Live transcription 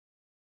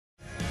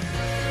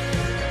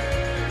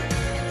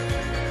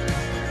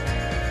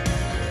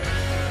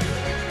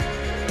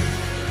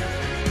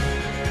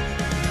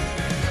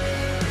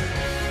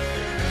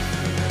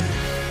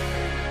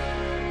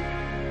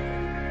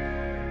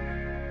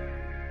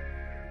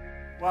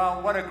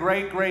Well, what a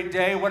great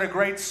day. What a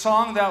great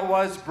song that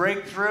was,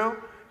 Breakthrough.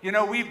 You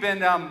know, we've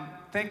been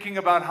thinking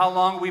about how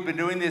long we've been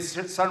doing this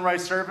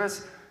sunrise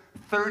service.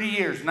 30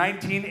 years.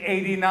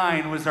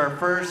 1989 was our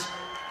first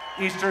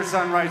Easter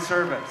sunrise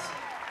service.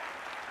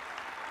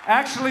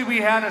 Actually, we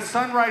had a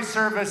sunrise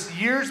service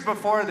years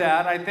before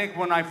that. I think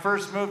when I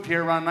first moved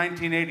here around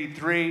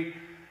 1983,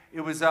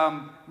 it was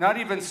not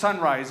even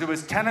sunrise. It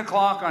was 10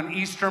 o'clock on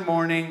Easter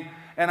morning,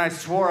 and I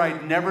swore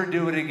I'd never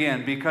do it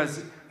again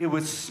because it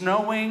was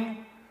snowing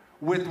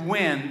with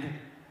wind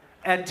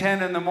at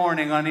 10 in the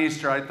morning on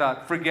Easter. I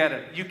thought, forget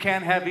it. You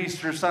can't have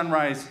Easter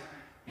sunrise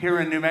here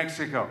in New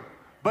Mexico.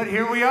 But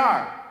here we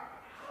are.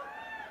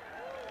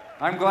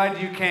 I'm glad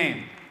you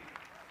came.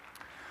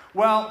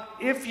 Well,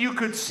 if you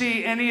could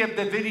see any of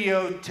the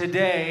video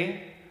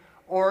today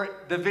or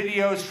the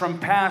videos from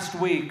past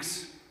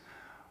weeks,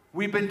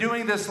 we've been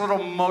doing this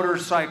little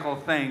motorcycle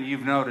thing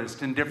you've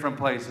noticed in different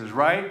places,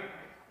 right?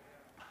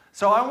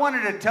 So I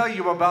wanted to tell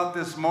you about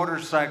this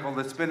motorcycle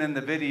that's been in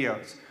the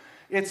videos.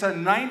 It's a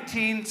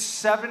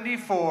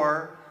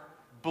 1974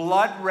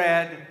 blood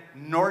red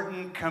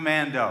Norton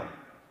Commando.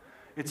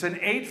 It's an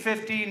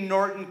 850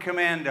 Norton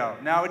Commando.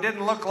 Now, it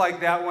didn't look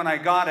like that when I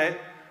got it.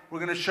 We're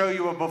going to show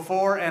you a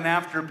before and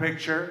after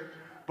picture.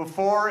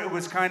 Before, it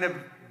was kind of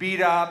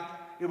beat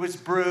up, it was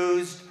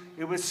bruised,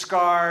 it was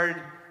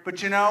scarred.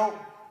 But you know,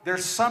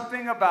 there's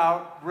something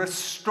about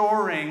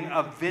restoring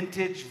a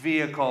vintage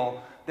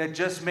vehicle that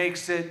just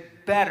makes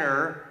it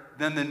better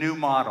than the new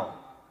model.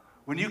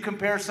 When you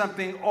compare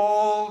something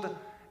old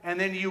and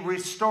then you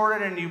restore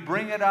it and you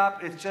bring it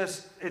up,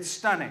 it's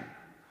stunning.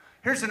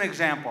 Here's an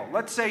example.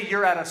 Let's say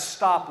you're at a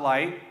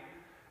stoplight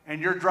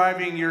and you're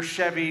driving your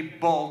Chevy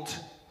Bolt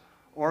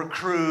or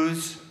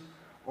Cruze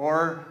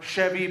or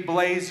Chevy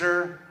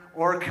Blazer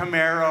or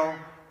Camaro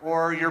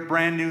or your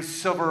brand new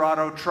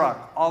Silverado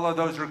truck. All of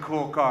those are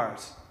cool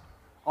cars.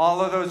 All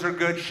of those are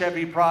good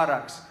Chevy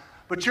products.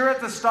 But you're at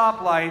the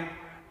stoplight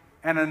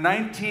and a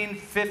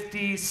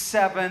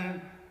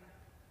 1957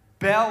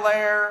 Bel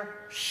Air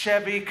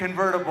Chevy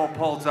convertible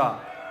pulls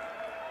up.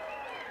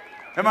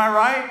 Am I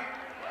right?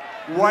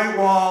 White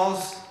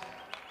walls,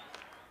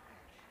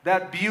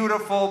 that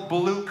beautiful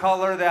blue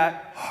color,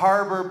 that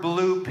harbor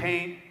blue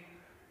paint.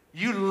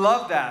 You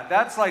love that.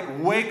 That's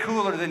like way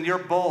cooler than your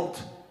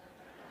Bolt.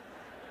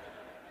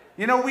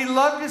 You know, we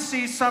love to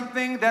see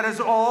something that is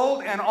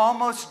old and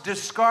almost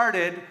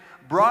discarded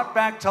brought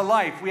back to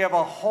life. We have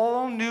a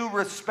whole new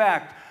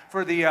respect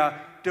for the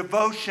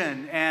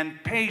devotion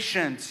and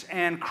patience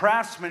and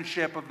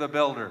craftsmanship of the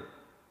builder.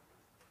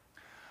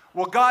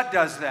 Well, God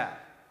does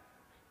that.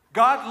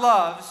 God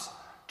loves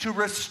to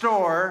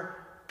restore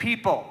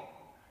people.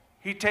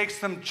 He takes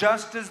them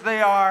just as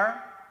they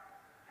are,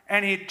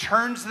 and He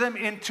turns them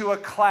into a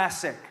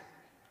classic.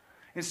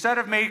 Instead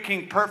of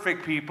making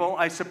perfect people,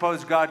 I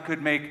suppose God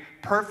could make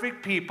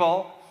perfect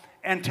people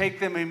and take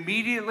them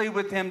immediately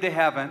with Him to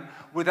heaven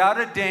without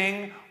a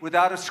ding,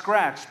 without a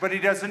scratch. But He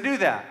doesn't do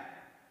that.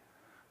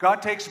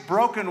 God takes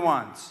broken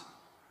ones,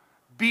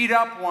 beat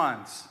up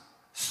ones,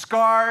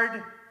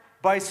 scarred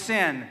by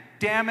sin,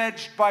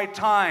 damaged by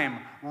time,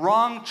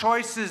 wrong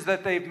choices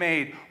that they've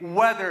made,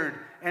 weathered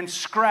and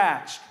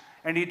scratched,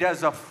 and He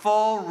does a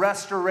full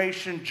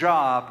restoration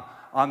job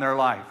on their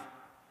life.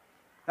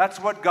 That's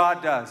what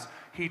God does.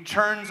 He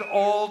turns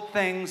old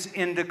things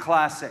into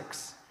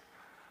classics.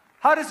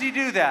 How does He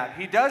do that?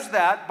 He does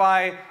that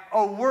by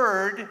a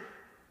word,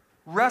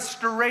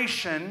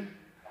 restoration,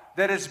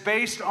 that is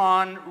based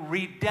on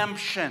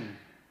redemption.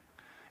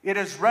 It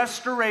is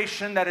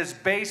restoration that is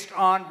based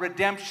on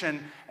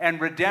redemption,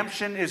 and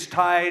redemption is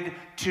tied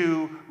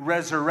to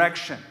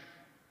resurrection.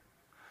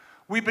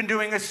 We've been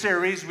doing a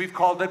series, we've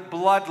called it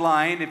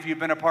Bloodline. If you've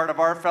been a part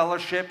of our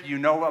fellowship, you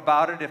know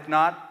about it. If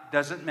not,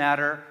 doesn't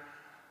matter.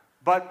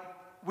 But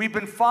we've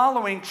been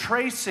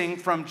tracing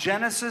from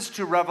Genesis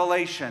to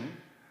Revelation,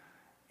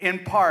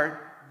 in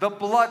part, the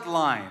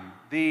bloodline,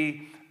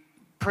 the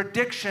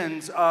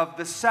predictions of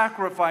the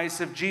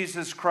sacrifice of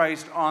Jesus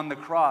Christ on the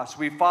cross.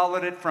 We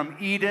followed it from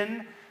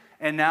Eden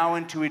and now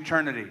into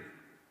eternity.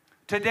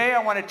 Today,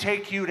 I want to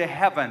take you to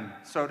heaven,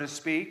 so to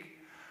speak.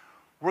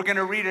 We're going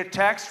to read a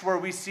text where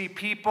we see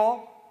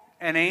people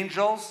and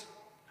angels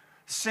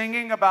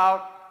singing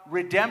about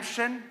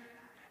redemption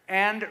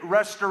and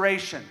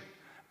restoration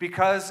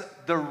because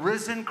the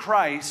risen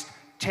Christ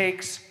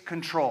takes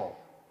control.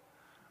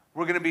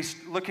 We're going to be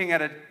looking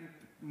at a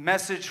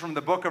message from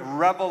the book of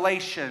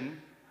Revelation,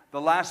 the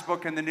last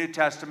book in the New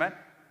Testament.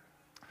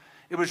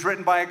 It was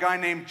written by a guy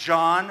named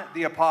John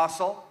the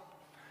Apostle.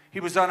 He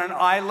was on an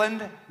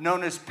island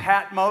known as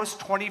Patmos,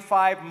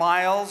 25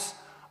 miles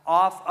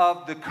off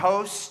of the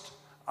coast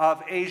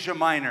of Asia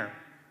Minor.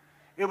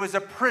 It was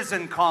a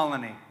prison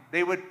colony.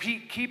 They would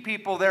keep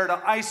people there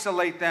to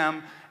isolate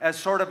them as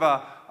sort of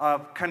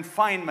a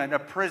confinement, a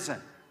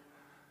prison.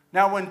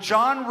 Now, when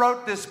John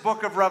wrote this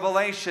book of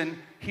Revelation,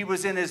 he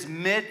was in his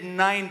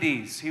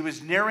mid-90s. He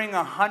was nearing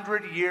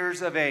 100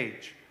 years of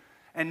age.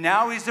 And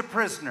now he's a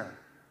prisoner.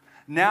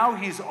 Now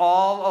he's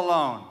all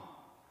alone.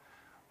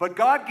 But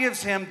God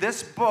gives him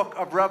this book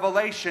of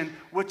Revelation,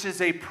 which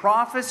is a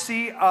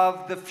prophecy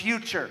of the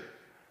future.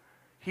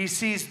 He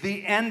sees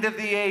the end of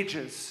the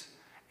ages,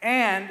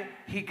 and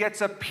he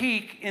gets a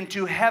peek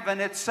into heaven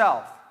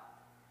itself.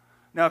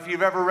 Now, if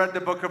you've ever read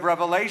the book of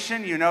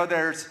Revelation, you know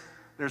there's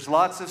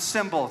lots of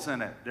symbols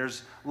in it.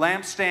 There's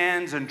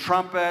lampstands and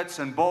trumpets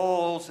and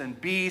bowls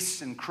and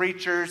beasts and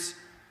creatures.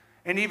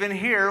 And even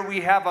here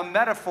we have a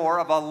metaphor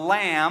of a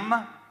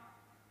lamb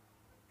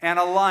and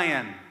a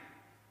lion.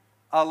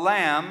 A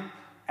lamb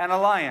and a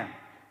lion.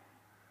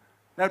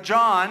 Now,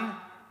 John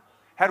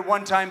had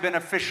one time been a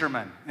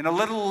fisherman in a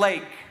little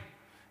lake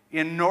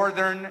in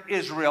northern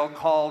Israel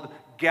called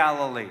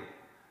Galilee.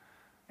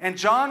 And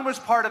John was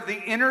part of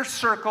the inner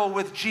circle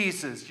with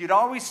Jesus. You'd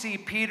always see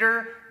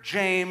Peter,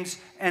 James,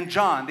 and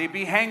John. They'd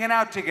be hanging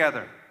out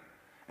together.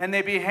 And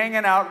they'd be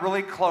hanging out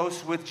really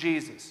close with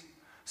Jesus.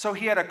 So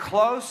he had a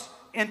close,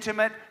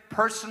 intimate,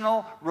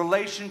 personal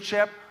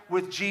relationship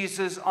with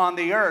Jesus on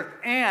the earth.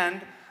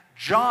 And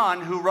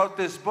John, who wrote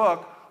this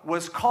book,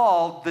 was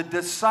called the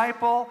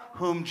disciple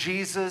whom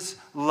Jesus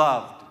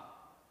loved.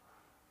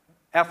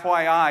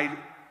 FYI,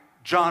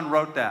 John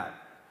wrote that.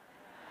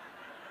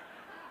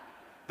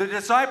 The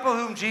disciple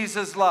whom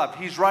Jesus loved.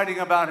 He's writing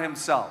about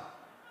himself.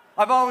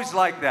 I've always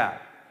liked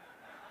that.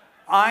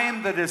 I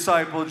am the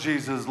disciple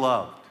Jesus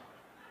loved.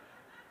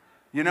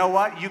 You know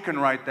what? You can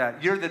write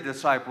that. You're the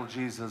disciple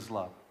Jesus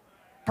loved.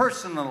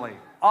 Personally,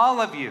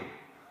 all of you,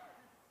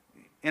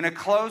 in a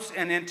close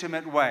and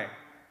intimate way.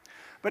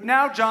 But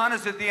now John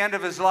is at the end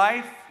of his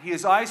life. He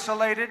is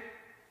isolated.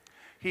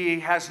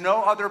 He has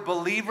no other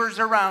believers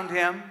around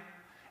him.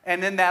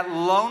 And in that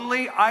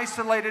lonely,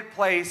 isolated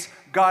place,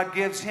 God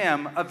gives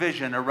him a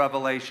vision, a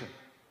revelation.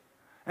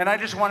 And I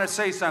just want to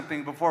say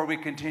something before we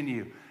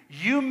continue.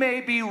 You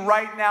may be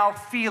right now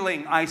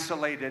feeling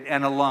isolated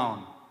and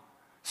alone,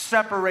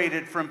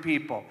 separated from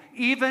people,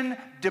 even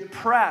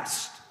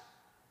depressed.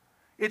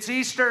 It's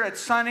Easter, it's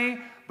sunny,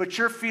 but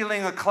you're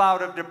feeling a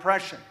cloud of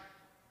depression.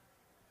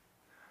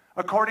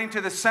 According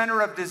to the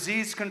Center of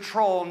Disease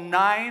Control,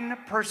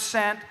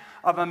 9%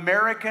 of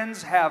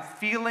Americans have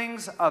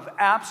feelings of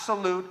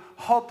absolute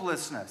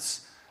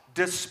hopelessness,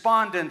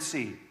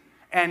 despondency,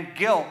 and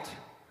guilt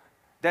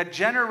that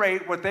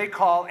generate what they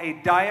call a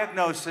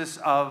diagnosis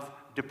of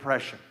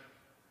depression.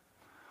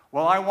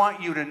 Well, I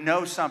want you to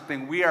know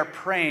something. We are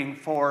praying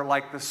for,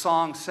 like the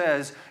song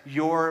says,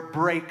 your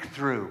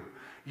breakthrough.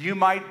 You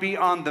might be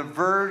on the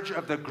verge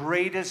of the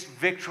greatest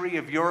victory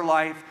of your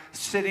life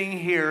sitting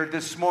here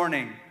this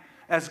morning,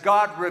 as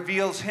God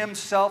reveals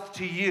himself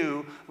to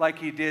you like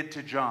he did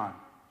to John.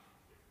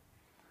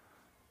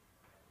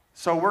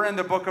 So we're in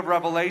the book of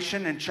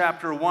Revelation in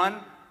chapter 1.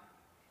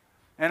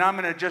 And I'm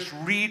going to just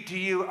read to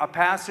you a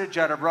passage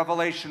out of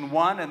Revelation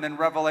 1 and then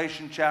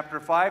Revelation chapter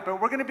 5. But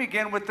we're going to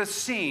begin with the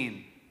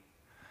scene.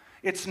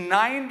 It's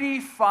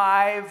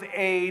 95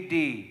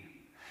 A.D.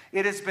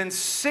 It has been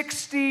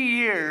 60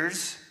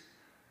 years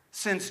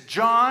since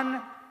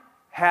John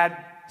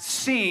had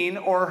seen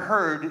or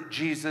heard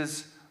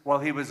Jesus while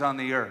he was on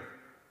the earth.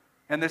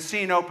 And the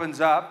scene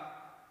opens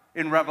up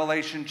in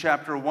Revelation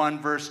chapter 1,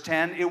 verse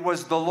 10. It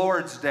was the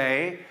Lord's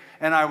day,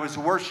 and I was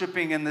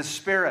worshiping in the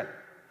Spirit.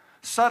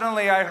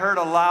 Suddenly I heard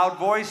a loud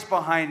voice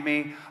behind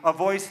me, a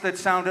voice that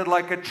sounded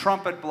like a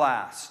trumpet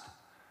blast.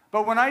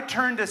 But when I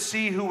turned to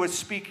see who was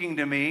speaking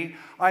to me,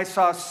 I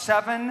saw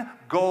 7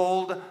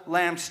 gold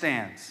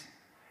lampstands.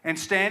 And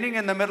standing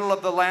in the middle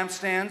of the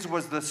lampstands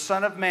was the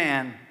Son of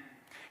Man.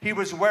 He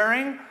was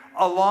wearing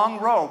a long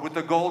robe with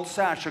a gold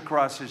sash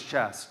across his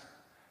chest.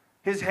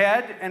 His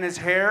head and his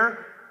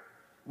hair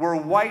were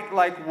white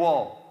like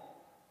wool,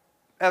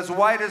 as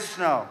white as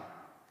snow,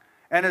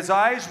 and his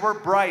eyes were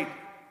bright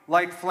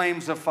like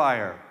flames of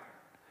fire.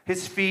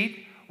 His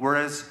feet were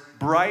as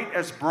bright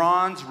as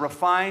bronze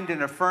refined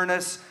in a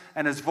furnace,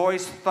 and his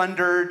voice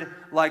thundered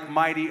like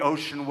mighty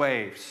ocean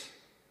waves.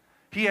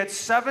 He had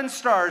 7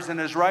 stars in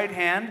his right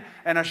hand,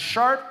 and a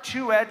sharp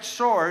 2-edged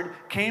sword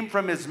came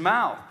from his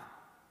mouth.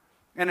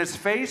 And his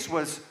face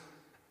was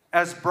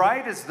as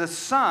bright as the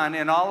sun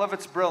in all of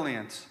its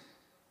brilliance.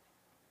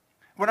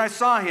 When I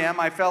saw him,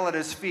 I fell at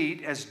his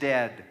feet as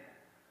dead.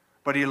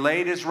 But he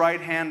laid his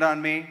right hand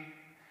on me,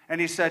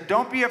 and he said,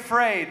 "Don't be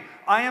afraid.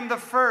 I am the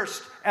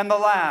first and the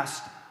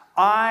last.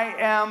 I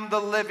am the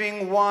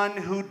living one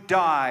who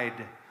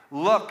died.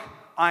 Look,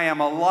 I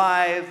am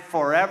alive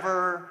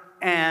forever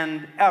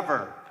and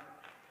ever.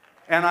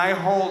 And I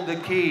hold the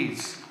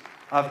keys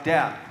of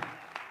death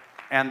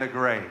and the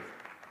grave."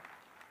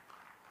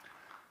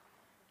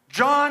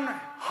 John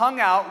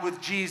hung out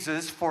with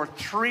Jesus for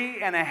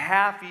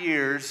 3.5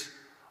 years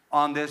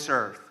on this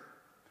earth.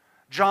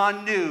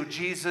 John knew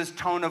Jesus'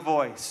 tone of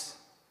voice.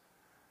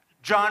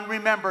 John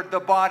remembered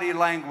the body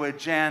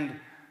language and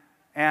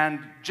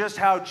just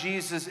how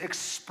Jesus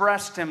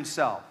expressed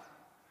himself.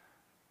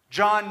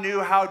 John knew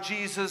how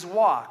Jesus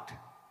walked,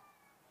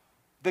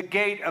 the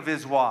gait of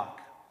his walk,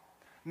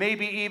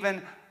 maybe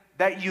even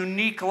that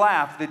unique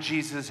laugh that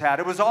Jesus had.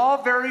 It was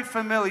all very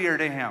familiar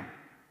to him.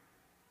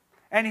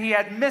 And he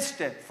had missed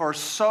it for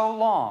so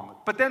long.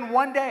 But then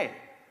one day,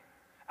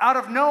 Out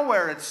of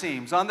nowhere, it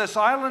seems, on this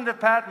island of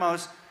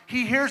Patmos,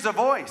 he hears a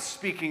voice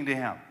speaking to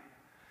him.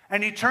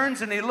 And he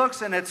turns and he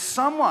looks, and it's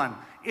someone.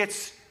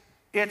 It's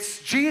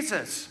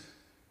Jesus.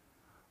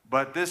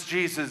 But this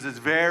Jesus is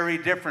very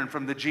different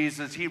from the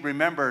Jesus he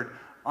remembered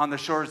on the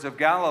shores of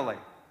Galilee.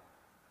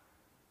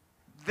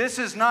 This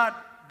is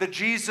not the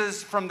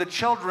Jesus from the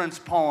children's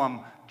poem,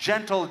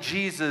 Gentle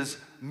Jesus,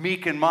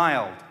 Meek and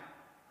Mild.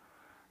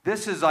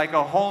 This is like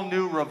a whole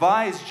new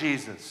revised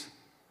Jesus.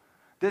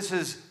 This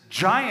is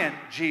giant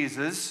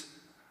Jesus,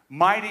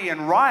 mighty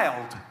and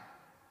riled.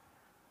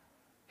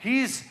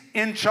 He's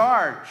in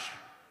charge.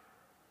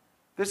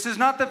 This is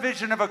not the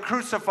vision of a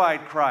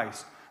crucified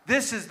Christ.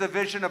 This is the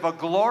vision of a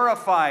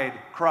glorified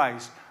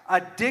Christ,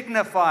 a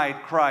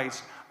dignified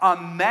Christ, a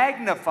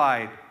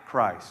magnified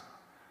Christ.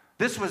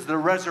 This was the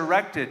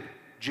resurrected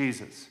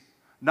Jesus.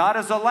 Not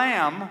as a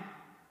lamb,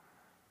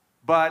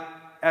 but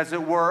as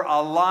it were,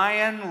 a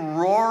lion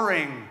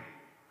roaring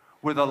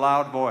with a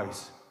loud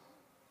voice.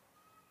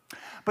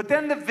 But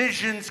then the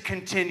visions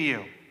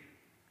continue.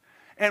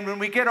 And when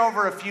we get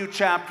over a few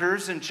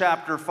chapters in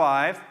chapter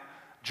 5,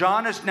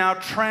 John is now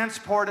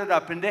transported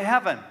up into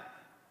heaven.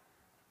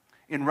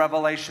 In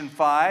Revelation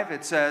 5,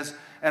 it says,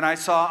 "And I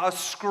saw a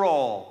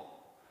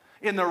scroll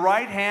in the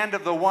right hand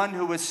of the one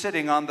who was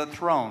sitting on the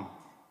throne.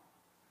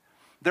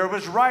 There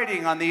was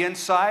writing on the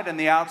inside and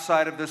the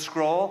outside of the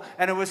scroll,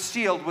 and it was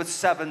sealed with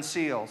 7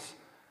 seals.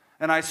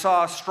 And I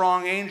saw a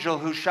strong angel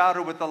who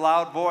shouted with a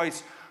loud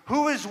voice,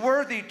 'Who is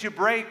worthy to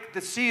break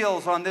the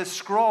seals on this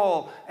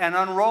scroll and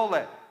unroll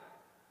it?'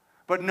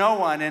 But no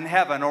one in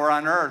heaven or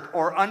on earth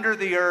or under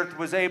the earth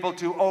was able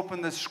to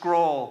open the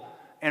scroll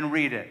and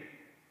read it.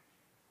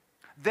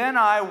 Then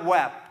I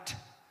wept,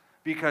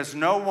 because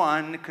no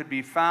one could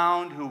be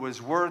found who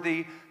was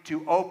worthy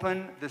to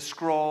open the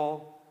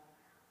scroll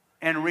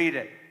and read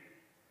it."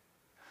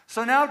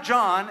 So now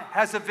John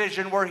has a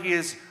vision where he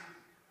is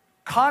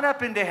caught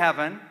up into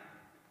heaven,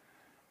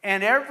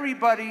 and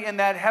everybody in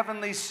that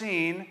heavenly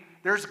scene,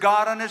 there's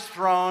God on his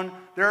throne,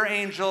 there are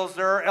angels,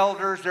 there are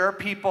elders, there are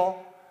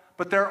people,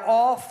 but they're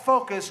all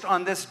focused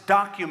on this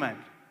document,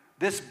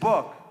 this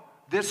book,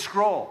 this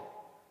scroll.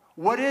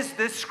 What is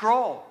this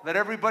scroll that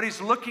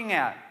everybody's looking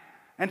at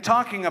and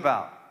talking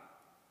about?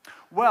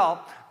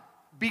 Well,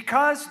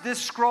 because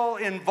this scroll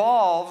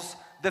involves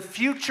the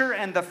future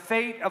and the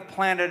fate of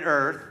planet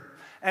Earth,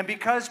 and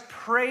because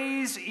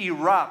praise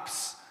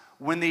erupts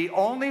when the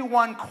only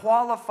one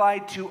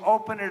qualified to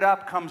open it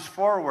up comes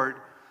forward,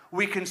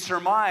 we can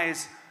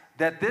surmise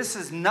that this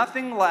is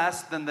nothing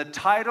less than the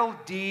title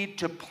deed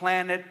to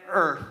planet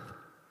Earth.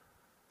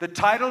 The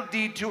title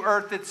deed to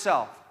Earth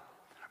itself.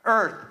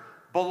 Earth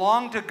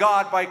belonged to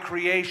God by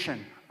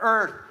creation.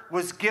 Earth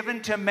was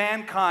given to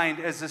mankind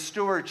as a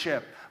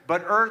stewardship,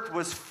 but Earth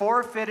was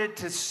forfeited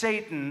to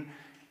Satan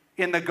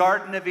in the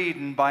Garden of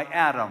Eden by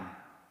Adam.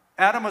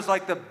 Adam was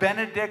like the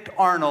Benedict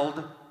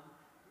Arnold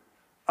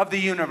of the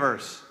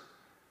universe.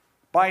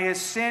 By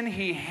his sin,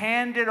 he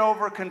handed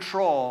over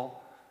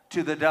control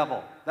to the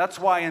devil. That's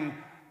why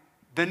in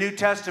the New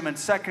Testament,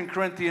 2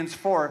 Corinthians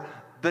 4,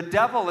 the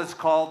devil is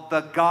called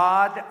the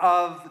God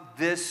of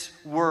this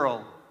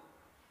world.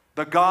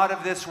 The God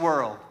of this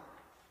world.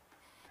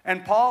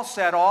 And Paul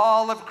said,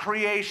 all of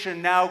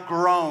creation now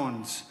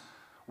groans,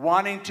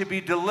 wanting to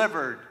be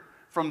delivered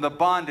from the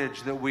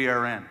bondage that we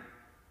are in.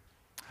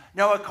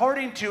 Now,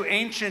 according to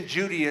ancient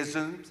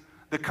Judaism,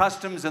 the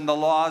customs and the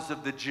laws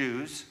of the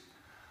Jews,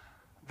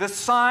 the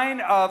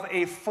sign of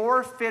a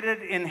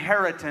forfeited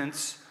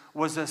inheritance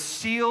was a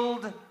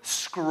sealed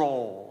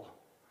scroll.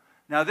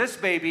 Now, this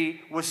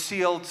baby was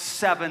sealed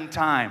 7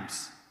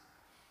 times.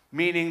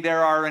 Meaning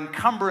there are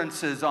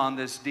encumbrances on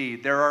this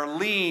deed. There are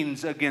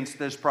liens against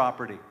this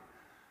property.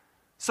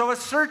 So a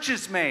search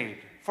is made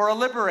for a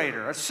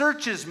liberator. A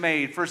search is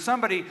made for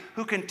somebody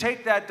who can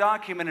take that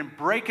document and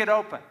break it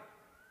open.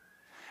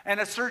 And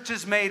a search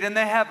is made in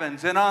the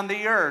heavens and on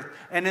the earth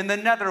and in the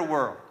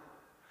netherworld.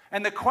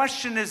 And the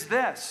question is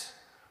this: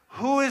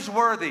 who is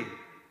worthy?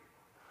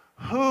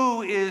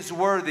 Who is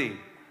worthy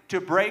to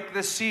break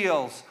the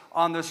seals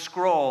on the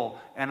scroll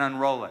and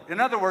unroll it? In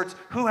other words,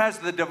 who has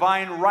the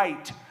divine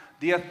right,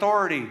 the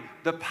authority,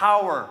 the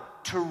power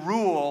to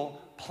rule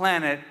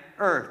planet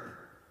Earth?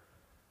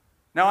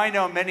 Now, I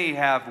know many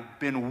have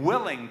been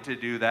willing to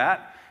do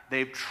that.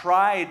 They've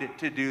tried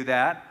to do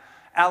that.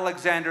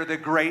 Alexander the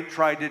Great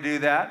tried to do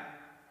that.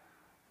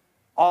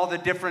 All the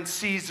different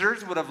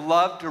Caesars would have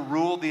loved to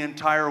rule the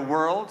entire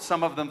world.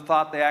 Some of them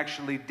thought they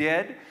actually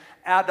did.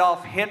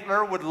 Adolf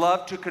Hitler would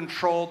love to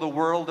control the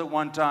world at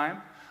one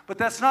time. But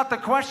that's not the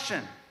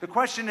question. The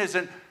question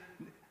isn't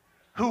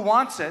who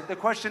wants it. The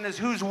question is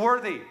who's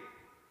worthy.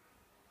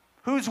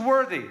 Who's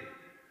worthy?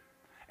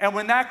 And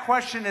when that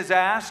question is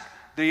asked,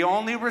 the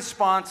only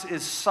response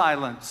is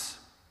silence.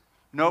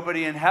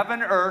 Nobody in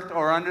heaven, earth,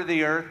 or under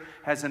the earth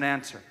has an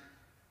answer.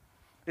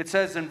 It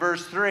says in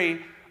verse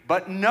 3,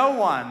 "But no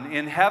one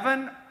in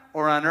heaven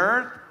or on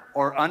earth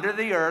or under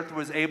the earth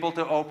was able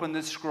to open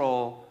the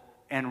scroll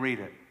and read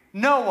it."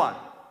 No one.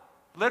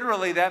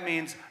 Literally, that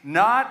means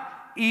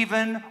not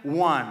even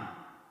one.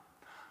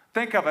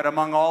 Think of it,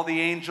 among all the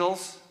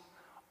angels,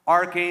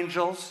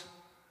 archangels,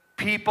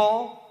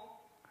 people,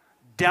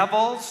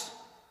 devils,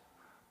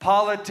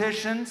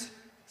 politicians.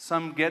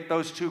 Some get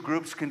those two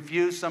groups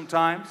confused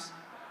sometimes.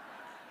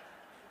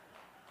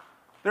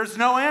 There's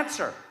no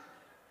answer.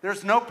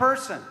 There's no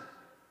person.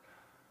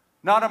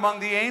 Not among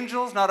the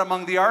angels, not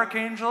among the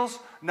archangels,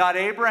 not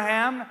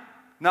Abraham,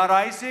 not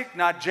Isaac,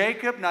 not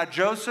Jacob, not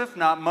Joseph,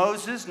 not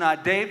Moses,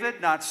 not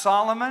David, not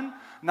Solomon,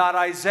 not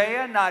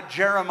Isaiah, not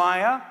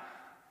Jeremiah,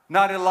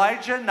 not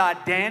Elijah,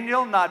 not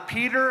Daniel, not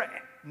Peter,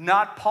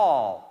 not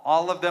Paul.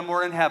 All of them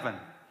were in heaven.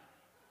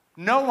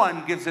 No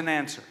one gives an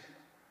answer.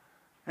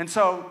 And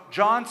so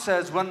John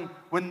says when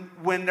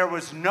there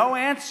was no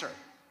answer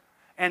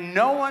and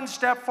no one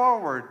stepped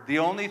forward, the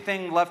only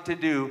thing left to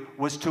do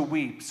was to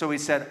weep. So he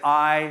said,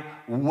 I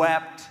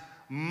wept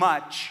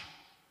much,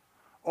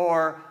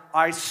 or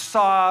I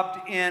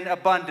sobbed in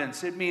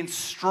abundance. It means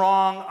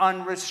strong,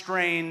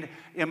 unrestrained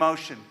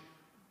emotion.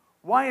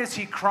 Why is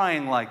he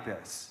crying like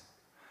this?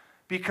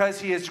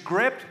 Because he is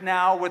gripped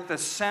now with the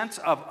sense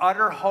of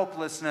utter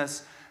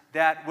hopelessness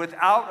that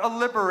without a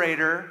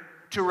liberator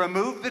to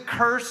remove the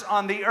curse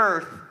on the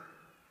earth,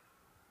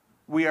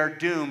 we are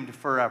doomed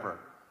forever.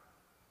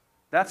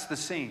 That's the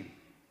scene.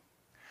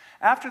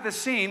 After the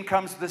scene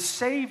comes the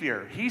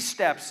Savior. He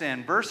steps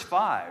in, verse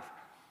 5.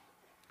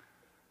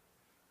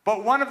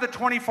 But one of the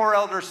 24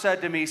 elders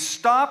said to me,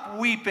 stop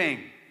weeping.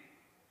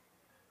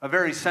 A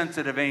very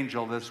sensitive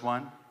angel, this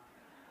one.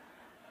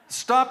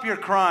 Stop your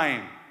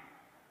crying.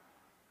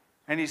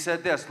 And he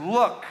said this,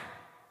 look,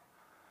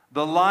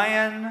 the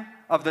Lion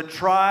of the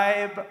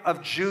tribe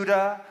of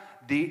Judah,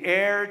 the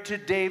heir to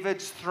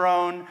David's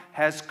throne,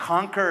 has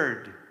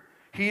conquered.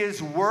 He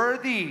is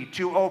worthy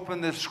to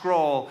open the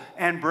scroll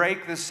and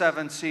break the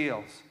 7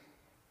 seals.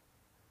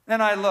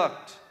 And I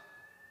looked,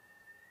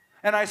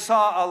 and I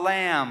saw a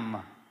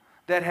lamb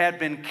that had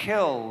been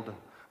killed,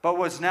 but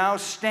was now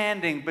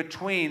standing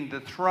between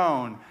the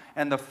throne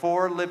and the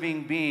 4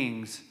 living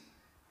beings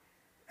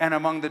and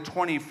among the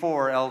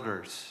 24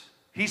 elders.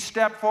 He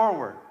stepped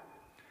forward.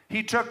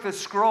 He took the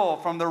scroll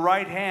from the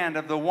right hand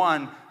of the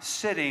one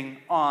sitting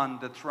on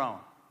the throne.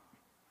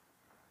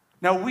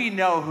 Now, we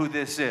know who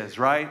this is,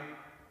 right?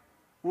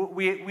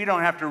 We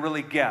don't have to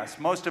really guess.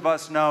 Most of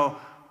us know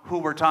who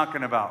we're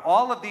talking about.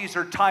 All of these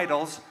are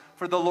titles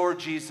for the Lord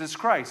Jesus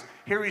Christ.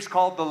 Here he's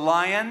called the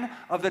Lion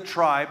of the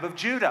tribe of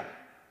Judah.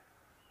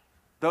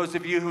 Those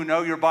of you who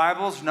know your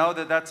Bibles know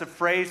that that's a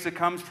phrase that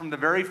comes from the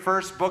very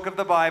first book of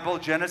the Bible,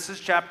 Genesis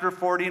chapter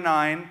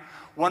 49.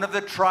 One of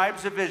the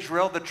tribes of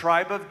Israel, the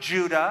tribe of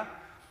Judah.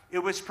 It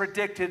was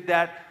predicted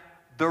that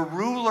the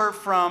ruler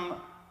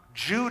from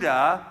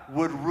Judah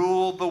would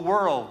rule the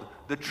world.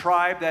 The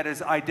tribe that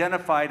is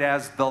identified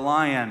as the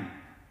Lion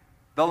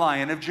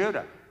of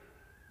Judah.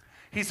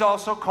 He's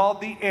also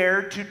called the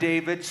heir to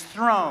David's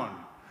throne.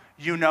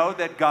 You know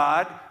that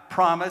God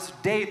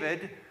promised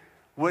David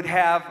would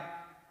have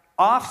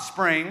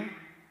offspring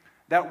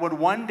that would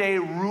one day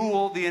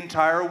rule the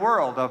entire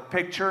world, a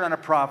picture and a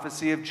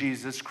prophecy of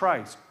Jesus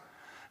Christ.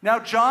 Now,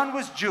 John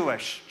was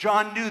Jewish.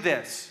 John knew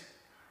this.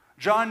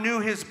 John knew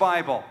his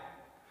Bible.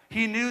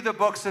 He knew the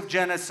books of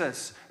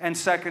Genesis and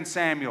 2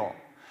 Samuel.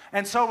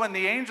 And so when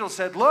the angel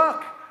said,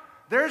 look,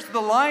 there's the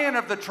Lion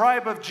of the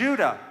tribe of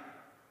Judah,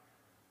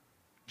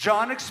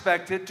 John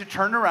expected to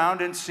turn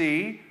around and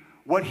see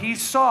what he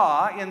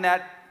saw in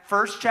that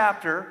first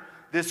chapter,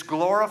 this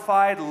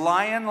glorified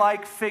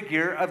lion-like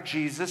figure of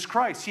Jesus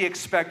Christ. He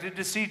expected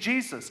to see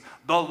Jesus,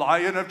 the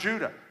Lion of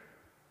Judah.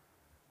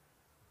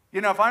 You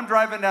know, if I'm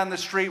driving down the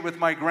street with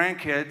my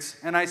grandkids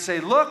and I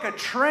say, look, a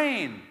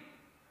train,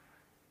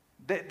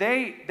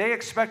 they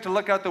expect to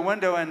look out the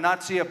window and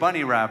not see a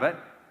bunny rabbit.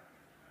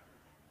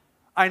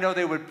 I know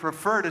they would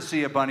prefer to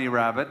see a bunny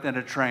rabbit than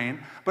a train.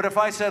 But if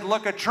I said,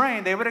 look, a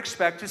train, they would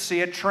expect to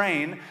see a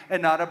train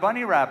and not a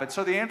bunny rabbit.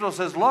 So the angel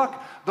says, look,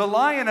 the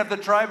Lion of the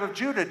tribe of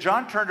Judah.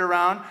 John turned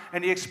around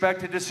and he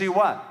expected to see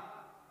what?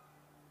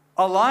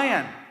 A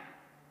lion.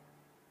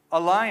 A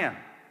lion.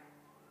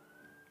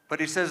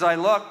 But he says, I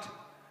looked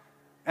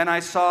and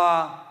I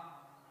saw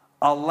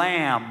a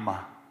lamb.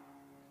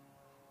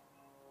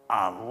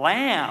 A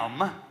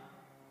lamb?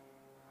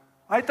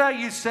 I thought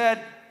you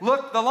said,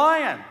 look, the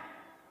lion.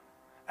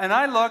 And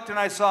I looked and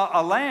I saw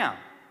a lamb.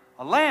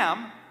 A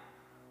lamb?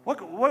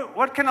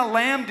 What can a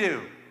lamb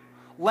do?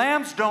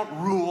 Lambs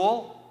don't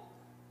rule.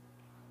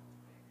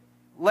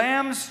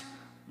 Lambs,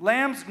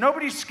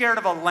 nobody's scared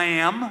of a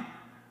lamb.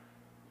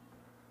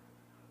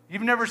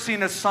 You've never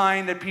seen a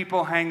sign that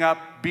people hang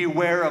up,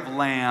 beware of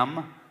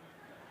lamb,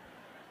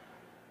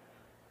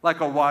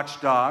 like a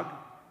watchdog.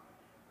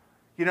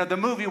 You know, the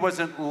movie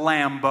wasn't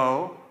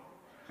Lambo,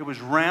 it was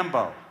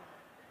Rambo.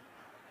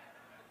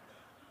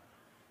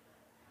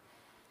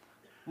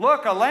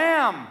 Look, a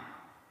lamb.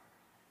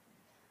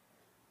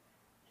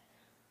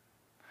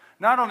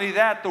 Not only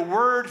that, the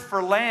word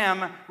for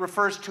lamb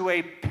refers to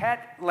a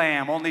pet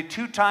lamb. Only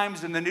 2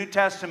 times in the New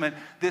Testament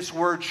this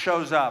word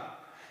shows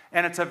up.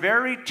 And it's a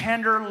very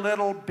tender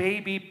little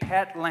baby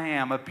pet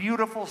lamb, a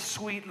beautiful,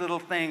 sweet little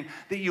thing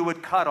that you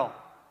would cuddle.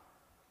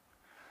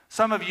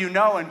 Some of you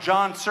know, and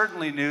John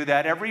certainly knew,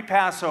 that every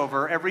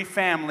Passover, every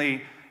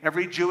family,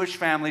 every Jewish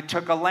family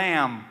took a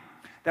lamb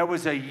that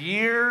was a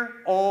year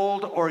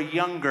old or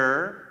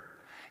younger.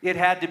 It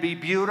had to be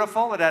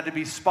beautiful, it had to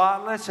be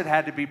spotless, it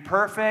had to be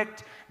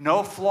perfect,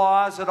 no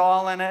flaws at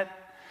all in it.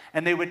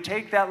 And they would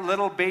take that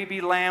little baby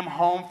lamb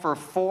home for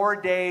 4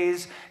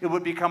 days. It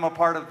would become a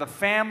part of the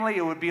family.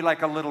 It would be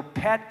like a little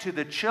pet to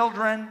the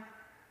children.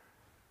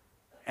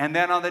 And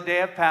then on the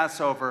day of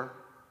Passover,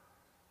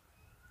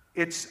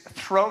 its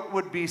throat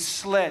would be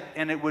slit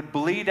and it would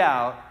bleed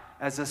out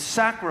as a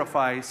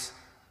sacrifice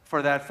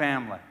for that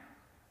family.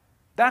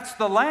 That's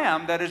the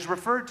lamb that is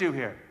referred to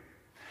here.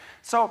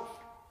 So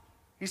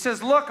he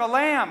says, look, a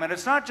lamb. And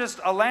it's not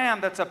just a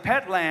lamb that's a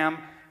pet lamb.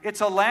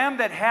 It's a lamb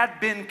that had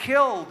been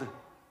killed,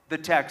 the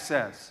text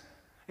says.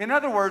 In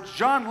other words,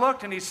 John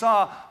looked and he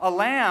saw a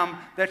lamb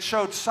that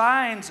showed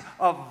signs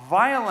of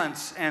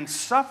violence and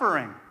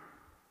suffering.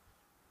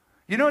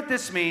 You know what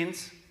this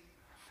means?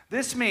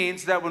 This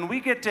means that when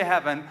we get to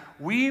heaven,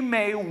 we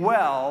may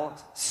well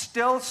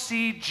still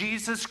see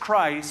Jesus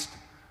Christ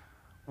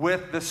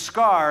with the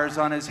scars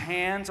on his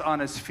hands,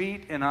 on his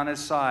feet, and on his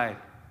side,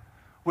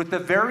 with the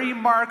very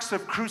marks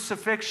of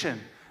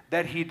crucifixion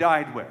that he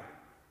died with.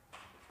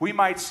 We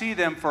might see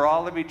them for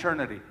all of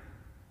eternity.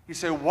 You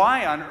say,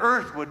 why on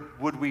earth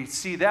would we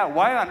see that?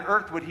 Why on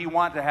earth would he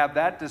want to have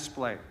that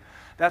displayed?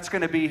 That's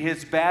going to be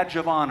his badge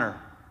of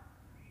honor.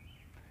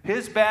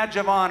 His badge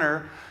of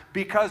honor,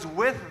 because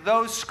with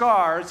those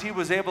scars, he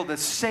was able to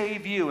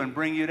save you and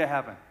bring you to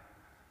heaven.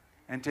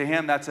 And to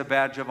him, that's a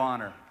badge of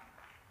honor.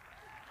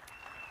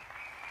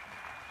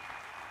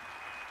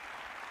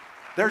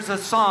 There's a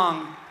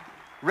song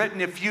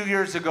written a few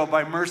years ago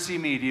by Mercy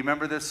Me. Do you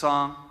remember this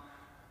song?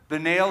 The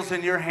nails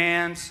in your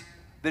hands,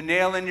 the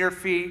nail in your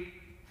feet,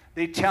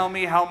 they tell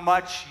me how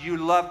much you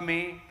love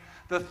me.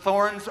 The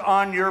thorns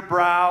on your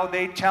brow,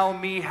 they tell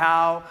me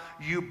how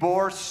you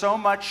bore so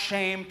much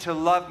shame to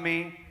love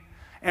me.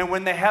 And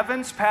when the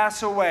heavens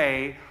pass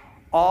away,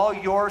 all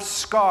your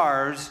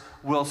scars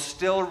will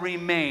still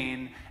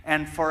remain,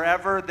 and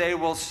forever they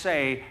will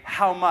say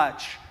how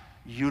much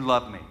you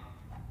love me.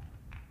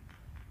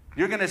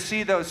 You're going to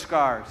see those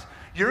scars.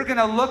 You're going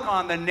to look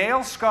on the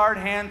nail-scarred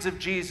hands of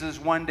Jesus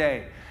one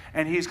day,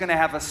 and he's going to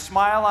have a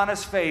smile on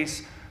his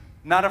face,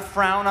 not a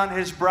frown on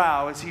his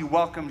brow, as he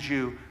welcomes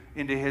you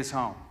into his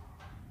home.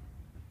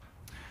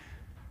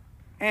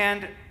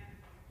 And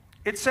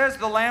it says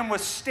the lamb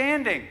was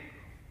standing.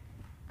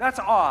 That's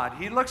odd.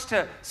 He looks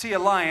to see a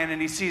lion and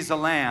he sees a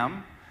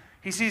lamb.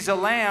 He sees a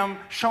lamb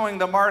showing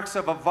the marks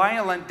of a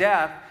violent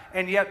death,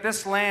 and yet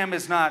this lamb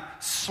is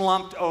not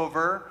slumped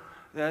over.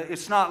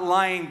 It's not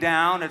lying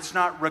down. It's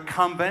not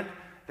recumbent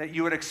that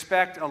you would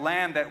expect a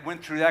lamb that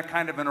went through that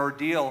kind of an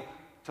ordeal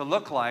to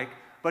look like,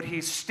 but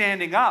he's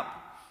standing up.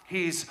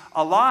 He's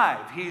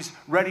alive. He's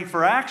ready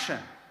for action.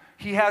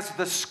 He has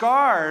the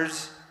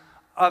scars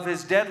of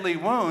his deadly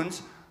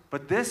wounds,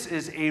 but this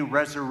is a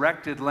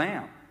resurrected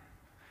lamb.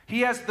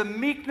 He has the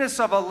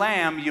meekness of a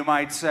lamb, you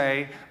might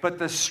say, but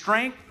the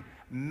strength,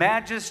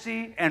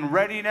 majesty, and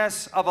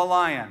readiness of a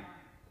lion.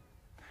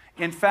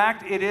 In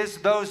fact, it is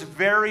those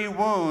very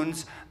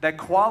wounds that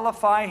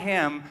qualify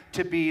him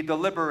to be the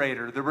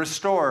liberator, the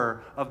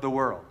restorer of the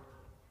world.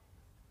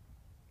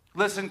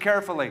 Listen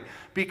carefully.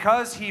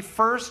 Because he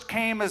first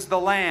came as the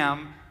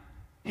lamb,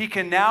 he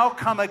can now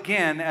come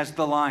again as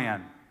the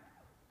lion.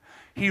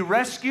 He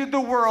rescued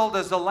the world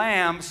as a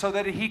lamb so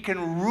that he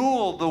can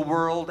rule the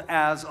world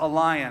as a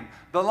lion.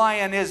 The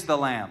lion is the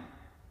lamb,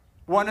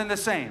 one and the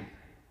same.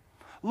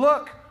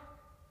 Look,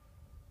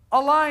 a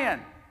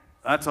lion.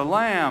 That's a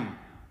lamb.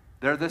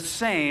 They're the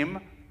same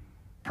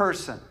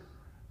person.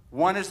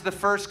 One is the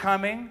first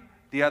coming,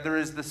 the other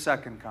is the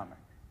second coming.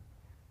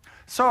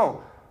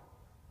 So,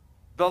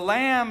 the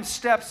lamb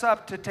steps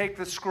up to take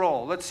the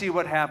scroll. Let's see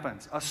what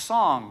happens. A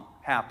song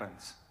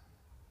happens.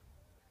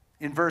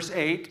 In verse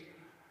 8,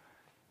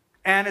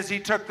 and as he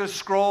took the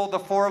scroll, the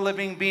 4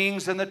 living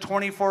beings and the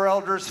 24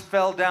 elders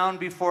fell down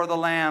before the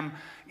Lamb.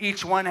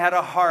 Each one had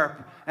a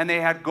harp, and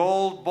they had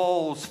gold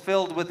bowls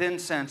filled with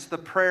incense, the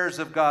prayers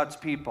of God's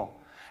people.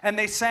 And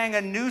they sang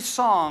a new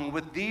song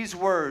with these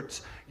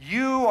words,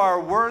 "You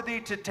are worthy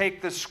to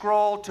take the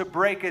scroll, to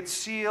break its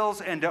seals,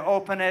 and to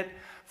open it,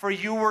 for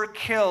you were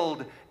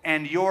killed,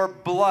 and your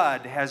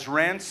blood has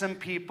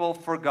ransomed people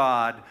for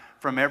God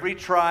from every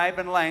tribe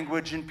and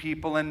language and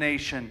people and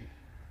nation.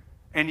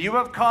 And you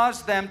have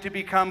caused them to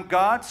become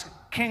God's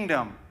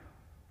kingdom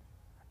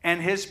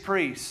and his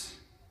priests,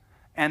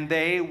 and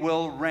they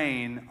will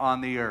reign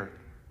on the earth."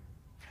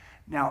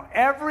 Now,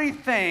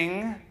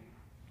 everything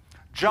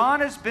John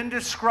has been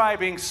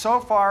describing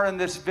so far in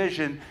this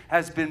vision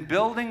has been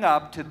building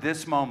up to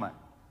this moment.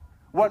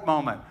 What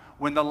moment?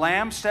 When the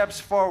Lamb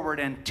steps forward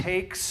and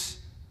takes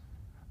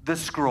the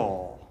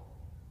scroll.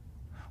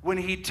 When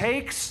he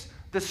takes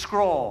the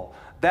scroll,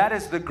 that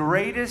is the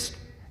greatest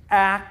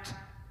act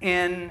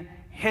in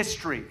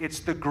history. It's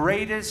the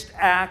greatest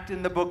act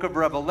in the book of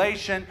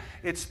Revelation.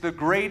 It's the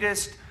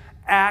greatest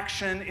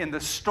action in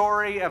the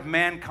story of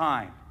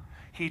mankind.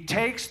 He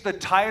takes the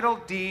title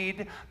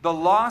deed, the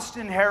lost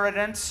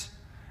inheritance,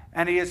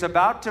 and he is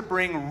about to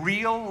bring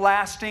real,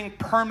 lasting,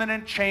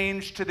 permanent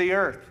change to the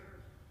earth.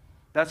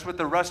 That's what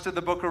the rest of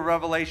the book of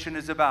Revelation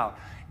is about.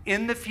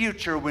 In the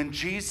future, when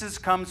Jesus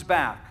comes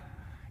back,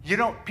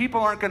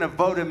 people aren't going to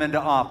vote him into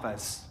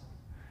office.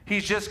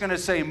 He's just going to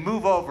say,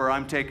 move over,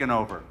 I'm taking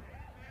over.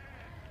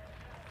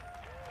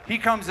 He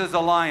comes as a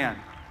lion.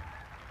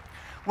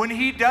 When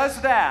he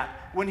does that,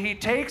 when he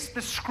takes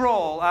the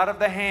scroll out of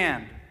the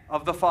hand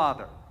of the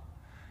Father,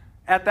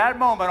 at that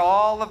moment,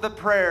 all of the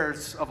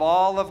prayers of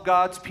all of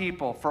God's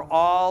people for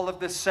all of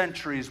the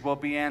centuries will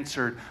be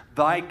answered.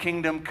 Thy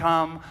kingdom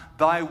come,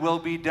 thy will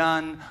be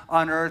done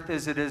on earth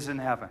as it is in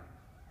heaven.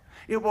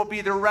 It will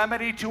be the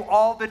remedy to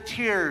all the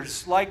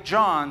tears like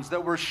John's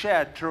that were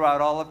shed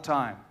throughout all of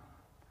time.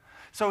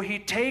 So he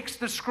takes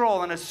the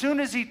scroll, and as soon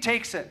as he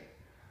takes it,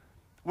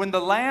 when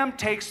the Lamb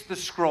takes the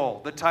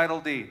scroll, the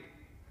title deed,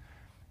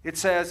 it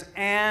says,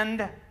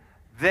 and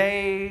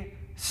they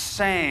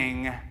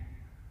sang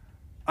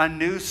a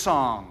new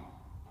song.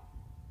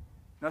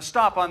 Now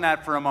stop on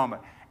that for a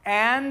moment.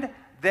 And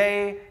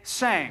they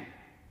sang.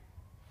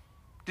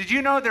 Did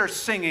you know there's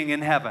singing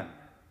in heaven?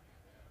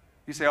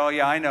 You say, oh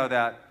yeah, I know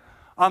that.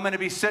 I'm going to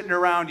be sitting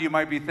around, you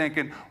might be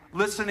thinking,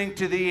 listening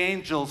to the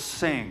angels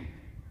sing.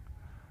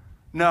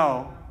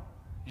 No,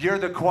 you're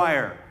the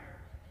choir.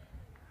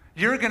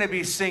 You're going to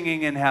be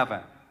singing in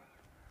heaven.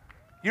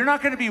 You're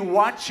not going to be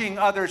watching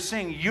others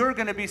sing. You're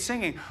going to be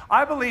singing.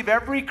 I believe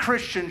every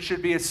Christian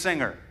should be a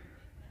singer.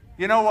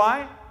 You know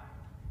why?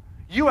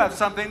 You have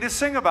something to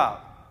sing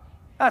about.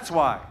 That's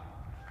why.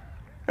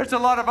 There's a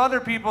lot of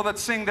other people that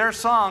sing their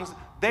songs.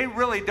 They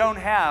really don't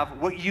have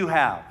what you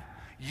have.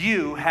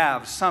 You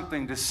have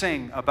something to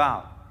sing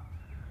about.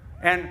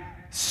 And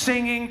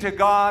singing to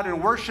God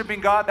and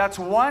worshiping God, that's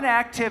one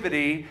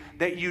activity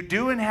that you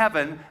do in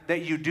heaven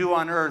that you do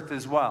on earth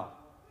as well.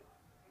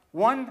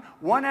 One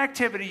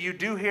activity you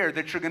do here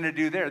that you're going to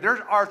do there.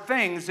 There are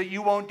things that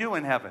you won't do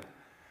in heaven.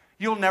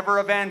 You'll never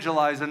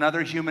evangelize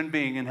another human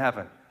being in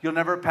heaven. You'll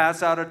never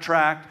pass out a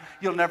tract.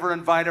 You'll never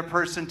invite a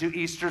person to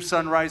Easter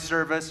sunrise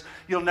service.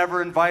 You'll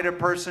never invite a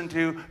person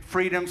to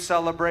freedom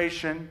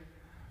celebration.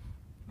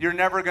 You're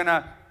never going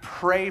to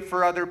pray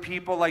for other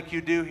people like you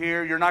do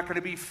here. You're not going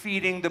to be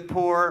feeding the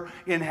poor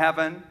in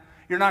heaven.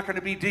 You're not going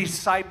to be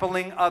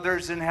discipling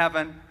others in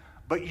heaven.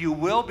 But you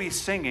will be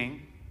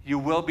singing. You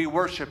will be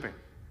worshiping.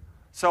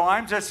 So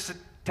I'm just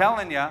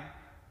telling you,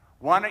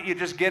 why don't you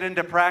just get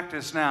into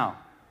practice now?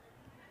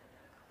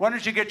 Why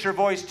don't you get your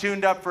voice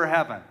tuned up for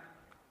heaven?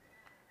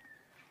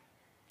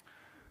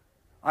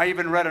 I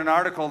even read an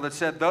article that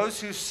said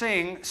those who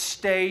sing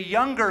stay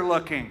younger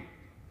looking.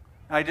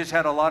 I just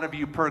had a lot of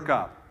you perk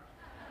up.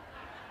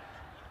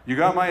 You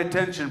got my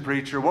attention,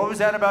 preacher. What was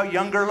that about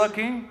younger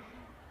looking?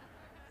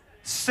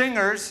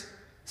 Singers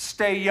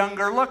stay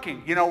younger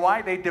looking. You know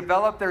why? They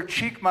develop their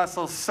cheek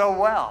muscles so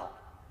well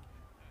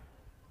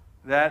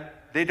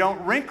that they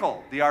don't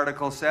wrinkle, the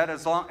article said,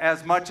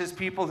 as much as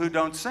people who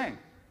don't sing.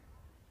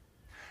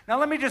 Now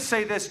let me just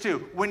say this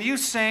too. When you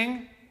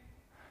sing,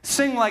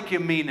 sing like you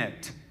mean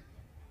it.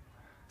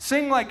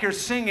 Sing like you're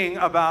singing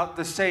about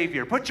the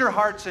Savior. Put your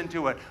hearts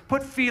into it.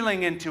 Put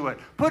feeling into it.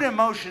 Put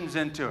emotions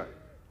into it.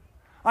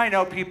 I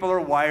know people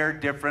are wired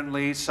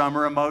differently. Some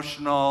are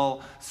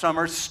emotional. Some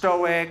are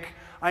stoic.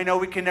 I know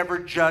we can never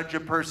judge a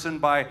person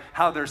by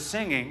how they're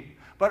singing.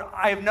 But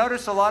I've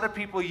noticed a lot of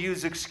people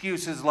use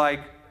excuses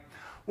like,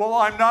 well,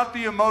 I'm not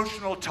the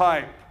emotional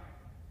type.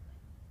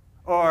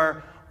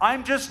 Or,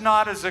 I'm just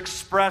not as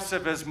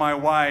expressive as my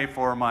wife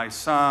or my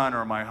son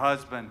or my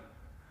husband.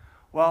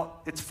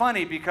 Well, it's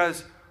funny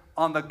because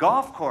on the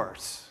golf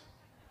course,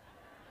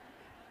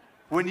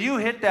 when you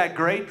hit that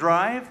great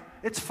drive,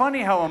 it's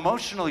funny how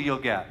emotional you'll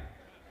get.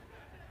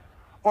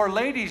 Or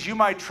ladies, you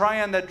might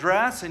try on the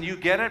dress and you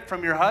get it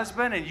from your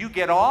husband and you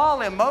get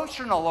all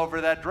emotional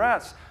over that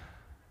dress.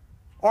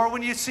 Or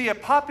when you see a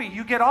puppy,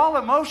 you get all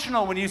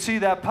emotional when you see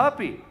that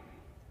puppy.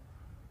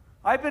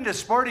 I've been to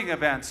sporting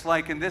events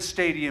like in this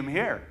stadium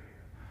here,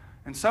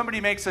 and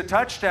somebody makes a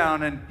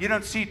touchdown and you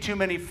don't see too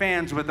many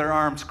fans with their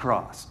arms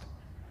crossed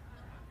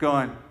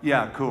going,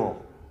 yeah,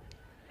 cool.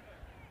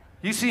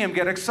 You see them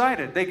get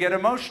excited. They get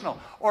emotional.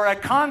 Or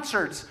at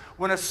concerts,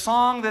 when a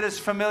song that is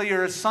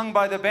familiar is sung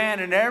by the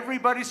band and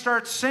everybody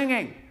starts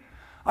singing.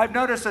 I've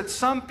noticed that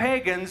some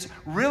pagans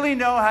really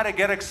know how to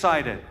get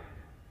excited.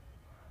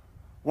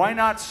 Why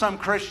not some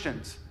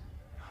Christians?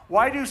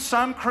 Why do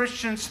some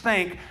Christians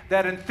think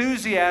that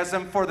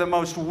enthusiasm for the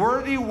most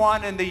worthy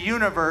one in the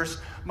universe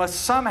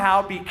must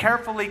somehow be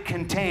carefully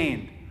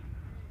contained?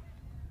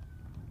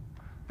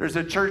 There's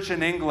a church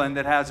in England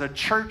that has a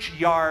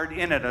churchyard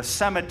in it, a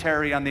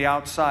cemetery on the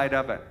outside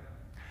of it.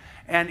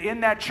 And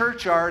in that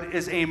churchyard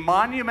is a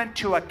monument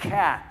to a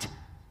cat.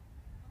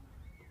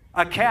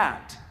 A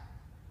cat.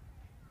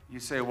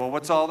 You say, well,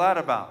 what's all that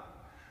about?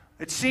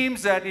 It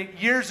seems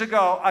that years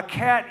ago, a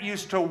cat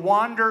used to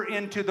wander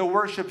into the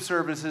worship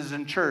services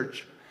in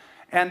church.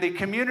 And the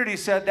community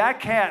said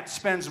that cat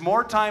spends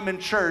more time in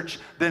church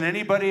than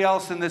anybody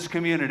else in this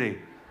community.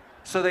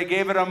 So they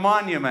gave it a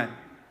monument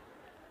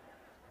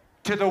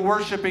to the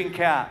worshiping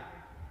cat.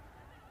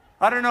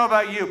 I don't know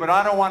about you, but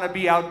I don't want to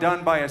be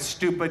outdone by a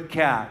stupid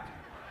cat.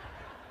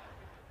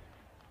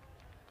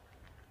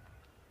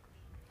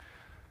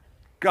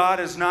 God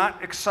is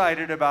not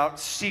excited about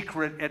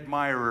secret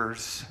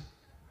admirers.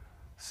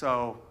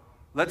 So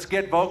let's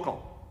get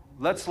vocal.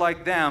 Let's,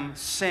 like them,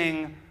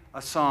 sing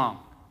a song.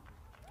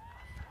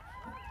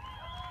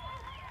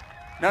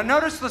 Now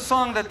notice the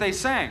song that they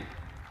sang.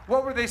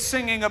 What were they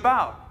singing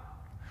about?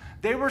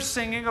 They were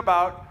singing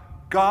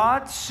about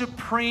God's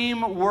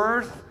supreme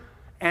worth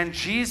and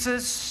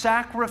Jesus'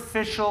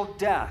 sacrificial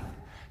death.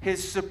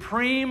 His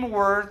supreme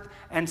worth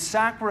and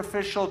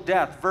sacrificial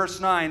death. Verse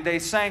 9, they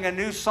sang a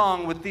new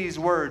song with these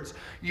words.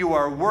 You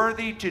are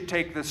worthy to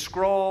take the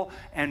scroll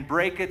and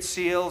break its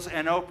seals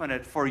and open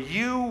it. For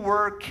you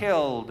were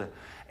killed,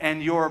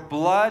 and your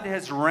blood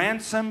has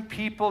ransomed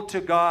people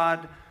to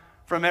God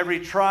from every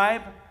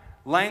tribe,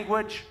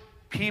 language,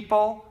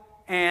 people,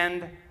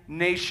 and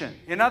nation.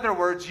 In other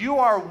words, you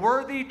are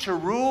worthy to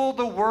rule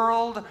the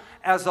world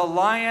as a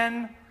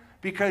lion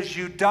because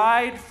you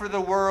died for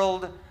the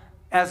world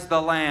as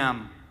the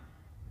lamb.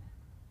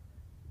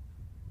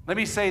 Let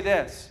me say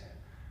this.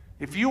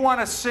 If you want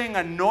to sing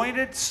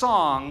anointed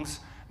songs,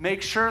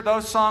 make sure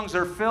those songs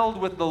are filled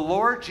with the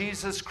Lord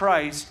Jesus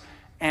Christ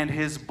and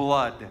his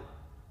blood.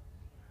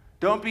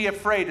 Don't be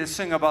afraid to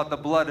sing about the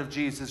blood of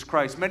Jesus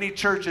Christ. Many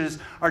churches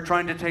are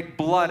trying to take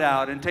blood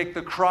out and take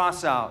the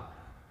cross out.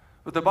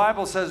 But the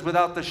Bible says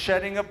without the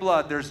shedding of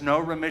blood, there's no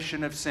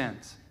remission of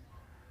sins.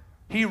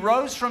 He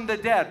rose from the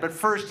dead, but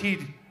first he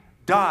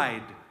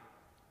died.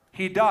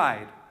 He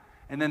died.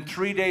 And then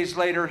 3 days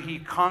later, he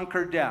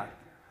conquered death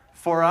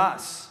for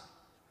us.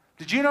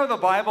 Did you know the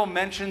Bible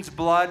mentions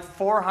blood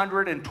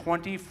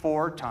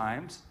 424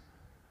 times?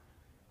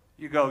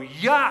 You go,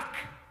 yuck!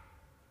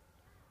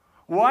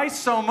 Why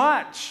so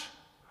much?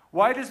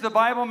 Why does the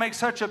Bible make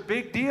such a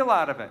big deal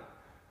out of it?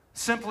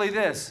 Simply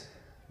this.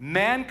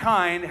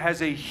 Mankind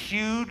has a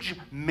huge,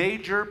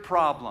 major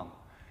problem.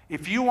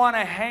 If you want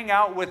to hang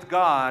out with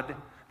God,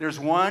 there's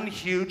one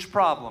huge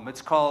problem.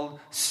 It's called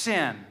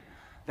sin.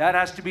 That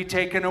has to be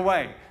taken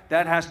away.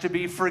 That has to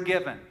be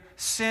forgiven.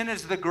 Sin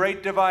is the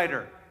great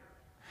divider.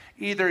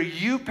 Either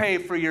you pay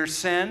for your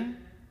sin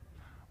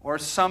or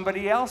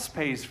somebody else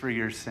pays for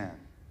your sin.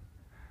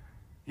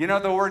 You know,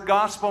 the word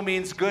gospel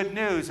means good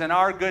news, and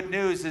our good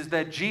news is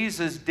that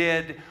Jesus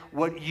did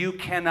what you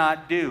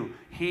cannot do.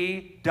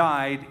 He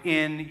died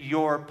in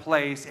your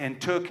place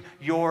and took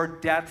your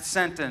death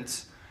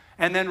sentence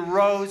and then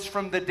rose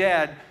from the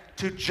dead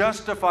to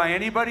justify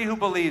anybody who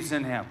believes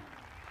in him.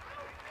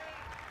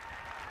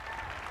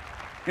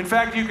 In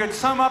fact, you could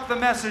sum up the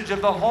message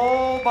of the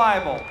whole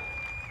Bible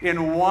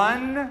in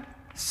one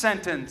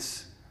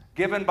sentence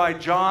given by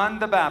John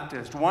the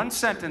Baptist. One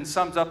sentence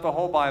sums up the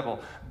whole Bible.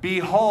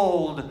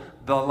 Behold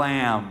the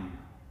Lamb.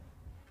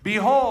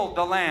 Behold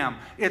the Lamb.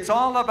 It's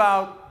all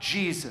about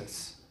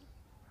Jesus.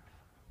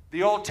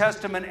 The Old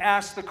Testament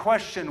asks the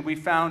question we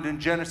found in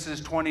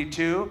Genesis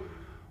 22,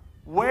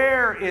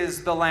 where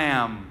is the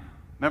Lamb?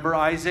 Remember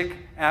Isaac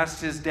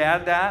asked his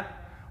dad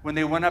that when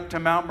they went up to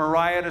Mount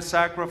Moriah to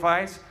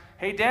sacrifice?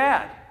 Hey,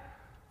 Dad,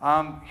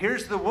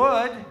 here's the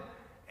wood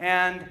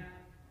and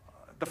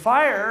the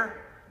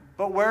fire,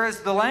 but where is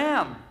the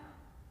lamb?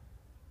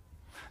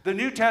 The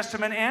New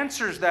Testament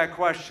answers that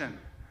question.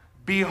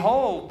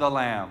 Behold the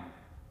Lamb.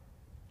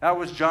 That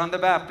was John the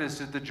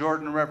Baptist at the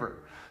Jordan River.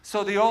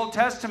 So the Old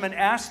Testament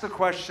asks the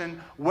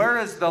question, where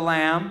is the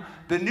Lamb?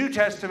 The New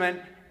Testament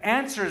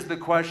answers the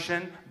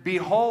question,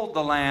 behold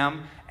the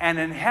Lamb. And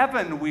in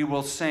heaven we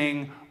will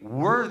sing,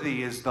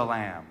 worthy is the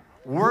Lamb.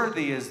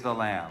 Worthy is the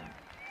Lamb.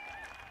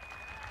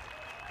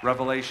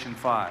 Revelation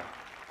 5.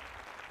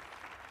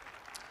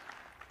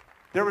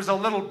 There was a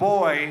little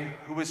boy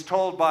who was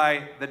told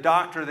by the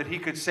doctor that he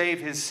could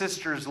save his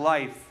sister's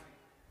life.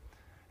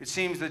 It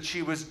seems that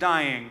she was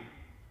dying.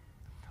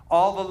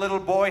 All the little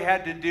boy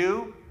had to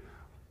do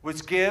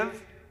was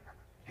give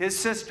his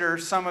sister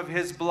some of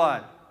his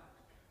blood.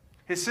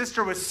 His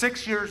sister was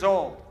 6 years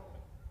old,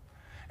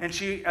 and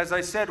she, as I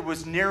said,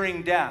 was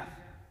nearing death.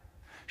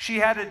 She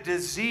had a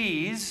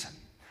disease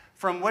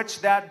from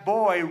which that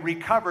boy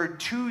recovered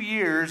 2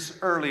 years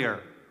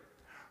earlier.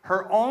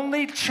 Her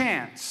only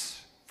chance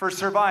for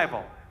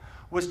survival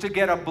was to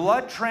get a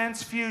blood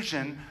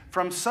transfusion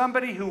from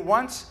somebody who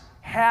once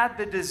had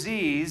the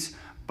disease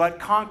but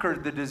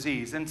conquered the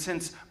disease. And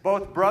since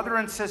both brother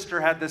and sister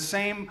had the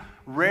same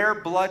rare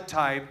blood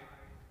type,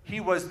 he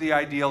was the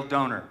ideal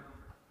donor.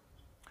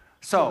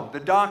 So the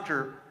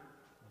doctor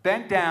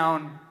bent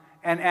down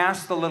and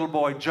asked the little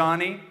boy,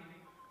 Johnny,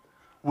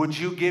 would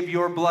you give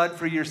your blood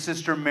for your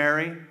sister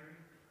Mary?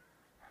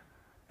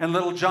 And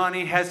little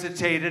Johnny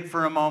hesitated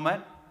for a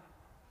moment.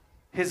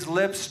 His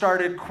lips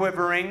started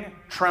quivering,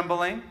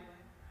 trembling.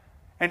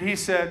 And he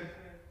said,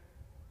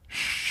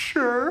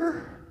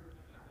 sure.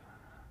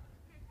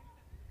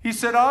 He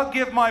said, I'll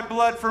give my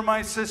blood for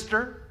my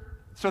sister.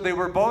 So they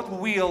were both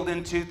wheeled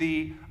into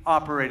the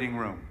operating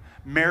room.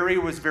 Mary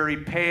was very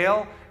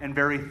pale and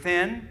very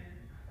thin.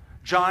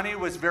 Johnny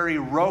was very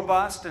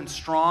robust and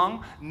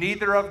strong.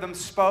 Neither of them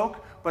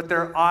spoke, but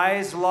their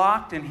eyes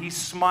locked, and he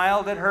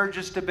smiled at her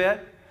just a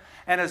bit.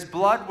 And as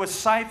blood was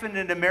siphoned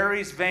into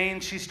Mary's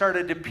veins, she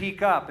started to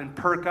peak up and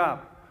perk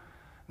up.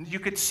 You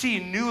could see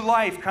new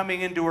life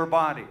coming into her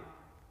body.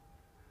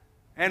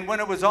 And when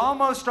it was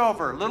almost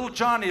over, little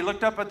Johnny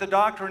looked up at the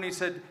doctor and he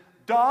said,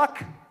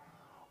 "Doc,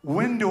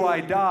 when do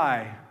I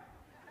die?"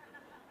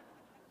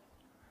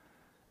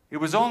 It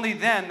was only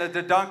then that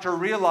the doctor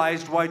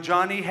realized why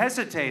Johnny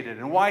hesitated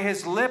and why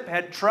his lip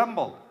had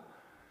trembled.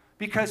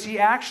 Because he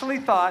actually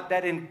thought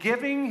that in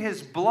giving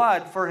his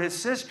blood for his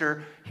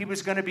sister, he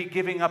was going to be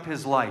giving up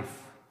his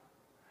life.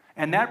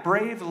 And that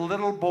brave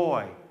little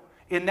boy,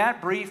 in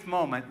that brief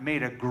moment,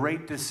 made a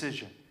great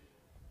decision.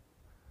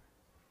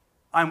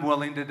 I'm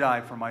willing to die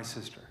for my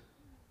sister.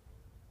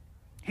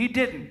 He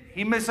didn't.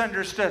 He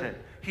misunderstood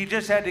it. He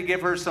just had to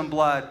give her some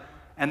blood,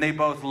 and they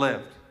both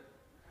lived.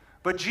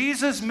 But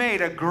Jesus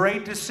made a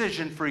great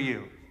decision for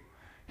you.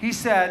 He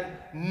said,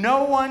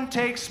 "No one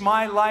takes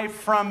my life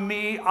from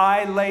me.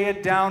 I lay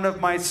it down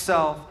of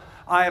myself.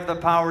 I have the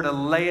power to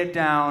lay it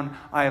down.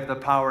 I have the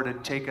power to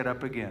take it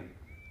up again."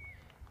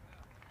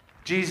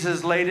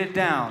 Jesus laid it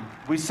down.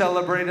 We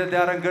celebrated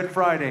that on Good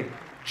Friday.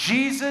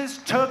 Jesus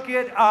took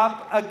it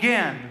up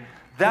again.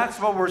 That's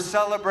what we're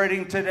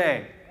celebrating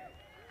today.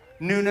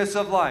 Newness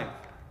of life.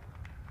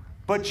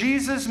 But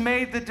Jesus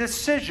made the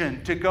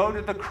decision to go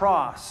to the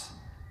cross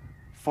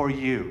for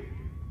you.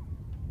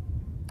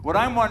 What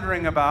I'm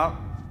wondering about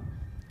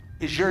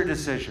is your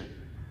decision.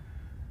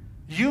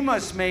 You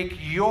must make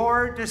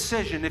your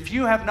decision. If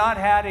you have not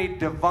had a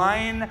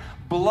divine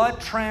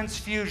blood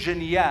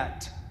transfusion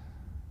yet,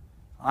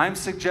 I'm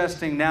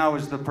suggesting now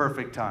is the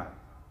perfect time.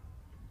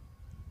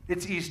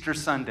 It's Easter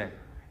Sunday.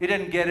 It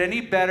didn't get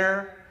any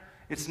better.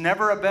 It's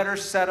never a better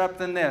setup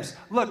than this.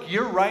 Look,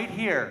 you're right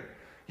here.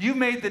 You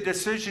made the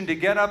decision to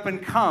get up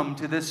and come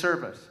to this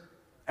service,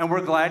 and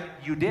we're glad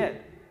you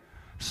did.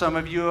 Some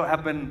of you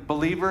have been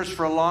believers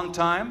for a long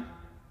time.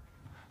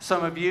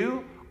 Some of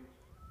you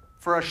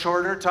for a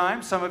shorter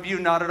time. Some of you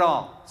not at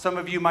all. Some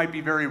of you might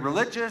be very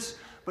religious,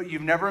 but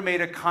you've never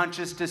made a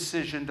conscious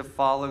decision to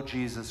follow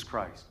Jesus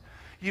Christ.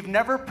 You've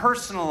never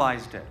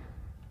personalized it.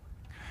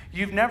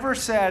 You've never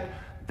said,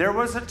 there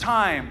was a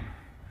time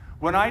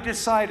when I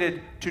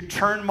decided to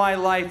turn my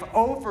life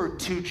over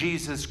to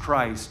Jesus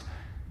Christ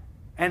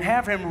and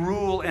have him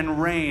rule and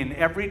reign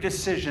every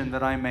decision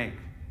that I make.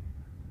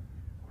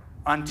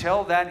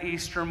 Until that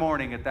Easter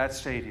morning at that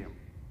stadium.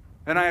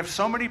 And I have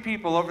so many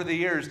people over the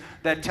years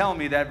that tell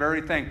me that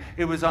very thing.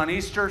 It was on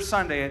Easter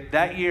Sunday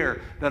that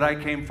year that I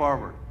came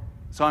forward.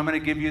 So I'm going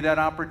to give you that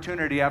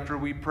opportunity after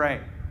we pray.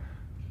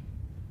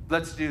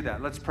 Let's do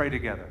that. Let's pray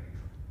together.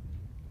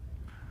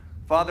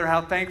 Father,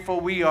 how thankful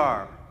we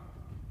are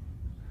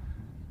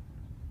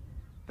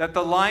that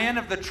the Lion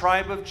of the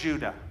tribe of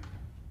Judah,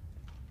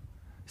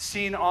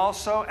 seen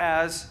also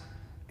as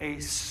a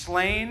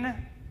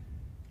slain,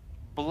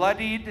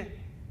 bloodied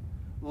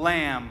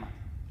lamb,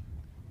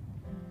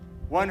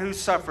 one who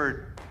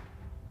suffered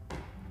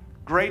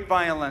great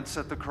violence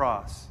at the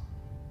cross.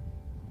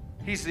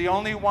 He's the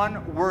only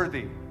one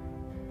worthy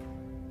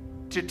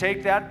to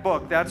take that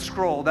book, that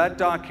scroll, that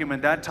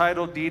document, that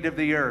title deed of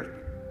the earth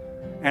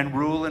and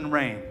rule and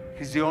reign.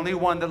 He's the only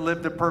one that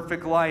lived a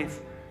perfect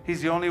life.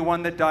 He's the only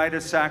one that died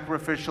a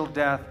sacrificial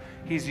death.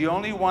 He's the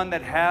only one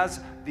that has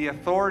the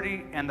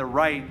authority and the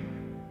right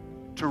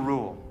to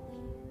rule.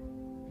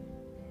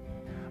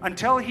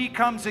 Until he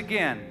comes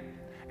again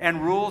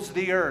and rules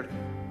the earth,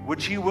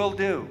 which he will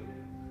do,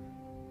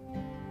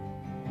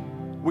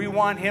 we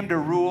want him to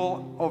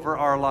rule over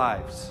our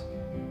lives.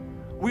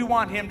 We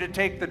want him to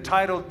take the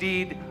title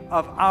deed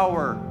of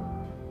our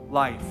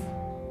life.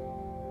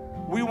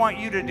 We want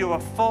you to do a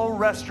full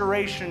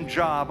restoration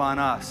job on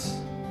us.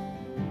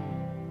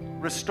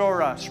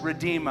 Restore us,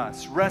 redeem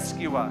us,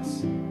 rescue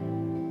us.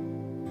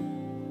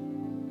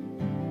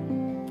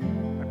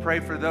 I pray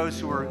for those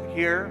who are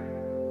here,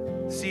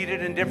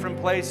 seated in different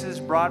places,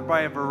 brought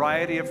by a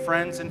variety of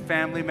friends and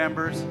family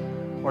members,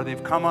 or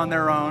they've come on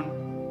their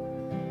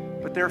own,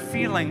 but they're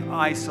feeling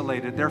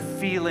isolated, they're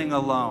feeling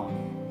alone.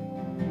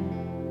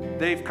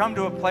 They've come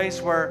to a place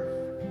where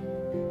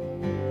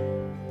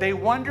they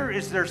wonder,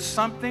 is there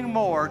something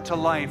more to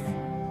life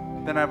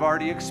than I've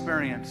already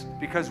experienced?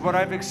 Because what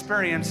I've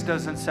experienced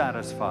doesn't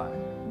satisfy.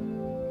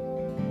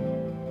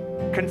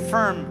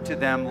 Confirm to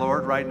them,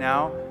 Lord, right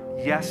now,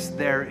 yes,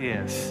 there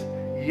is.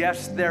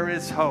 Yes, there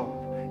is hope.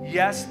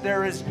 Yes,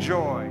 there is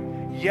joy.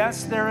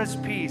 Yes, there is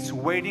peace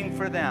waiting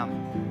for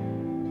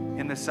them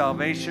in the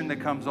salvation that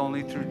comes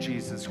only through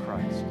Jesus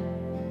Christ.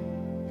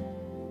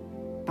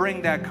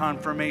 Bring that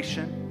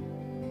confirmation.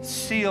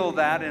 Seal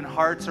that in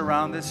hearts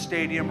around this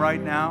stadium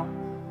right now.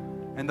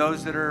 And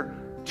those that are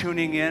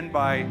tuning in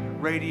by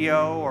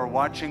radio or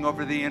watching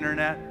over the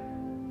internet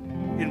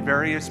in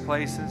various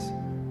places.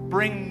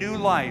 Bring new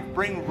life.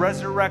 Bring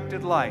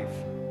resurrected life.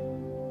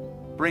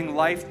 Bring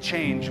life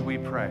change, we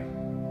pray.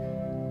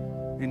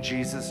 In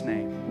Jesus'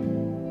 name,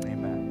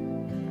 amen.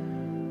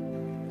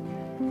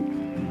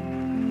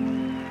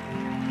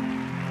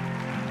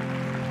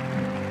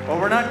 Well,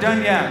 we're not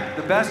done yet.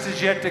 The best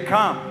is yet to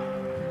come.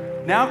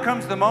 Now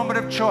comes the moment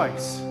of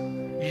choice,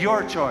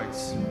 your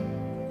choice.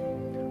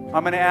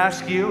 I'm going to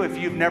ask you, if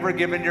you've never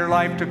given your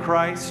life to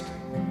Christ,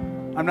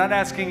 I'm not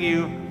asking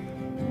you,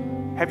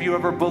 have you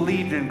ever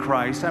believed in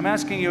Christ? I'm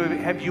asking you,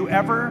 have you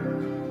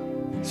ever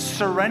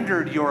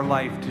surrendered your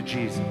life to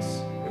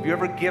Jesus? Have you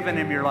ever given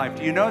him your life?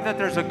 Do you know that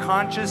there's a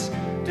conscious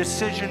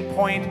decision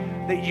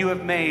point that you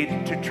have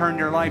made to turn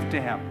your life to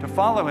him, to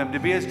follow him, to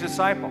be his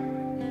disciple?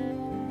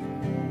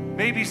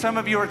 Maybe some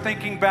of you are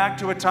thinking back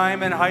to a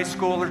time in high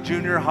school or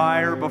junior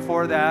high or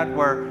before that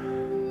where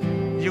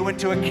you went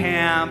to a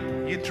camp,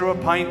 you threw a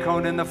pine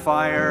cone in the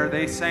fire,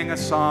 they sang a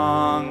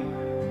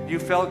song, you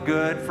felt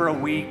good for a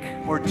week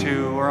or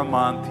two or a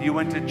month, you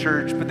went to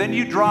church, but then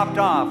you dropped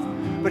off.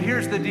 But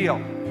here's the deal.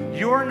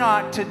 You're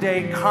not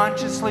today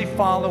consciously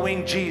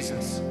following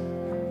Jesus.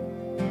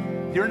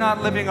 You're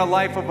not living a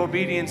life of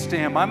obedience to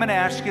him. I'm going to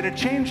ask you to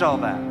change all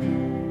that.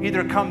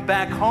 Either come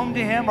back home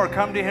to him or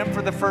come to him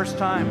for the first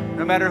time,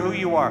 no matter who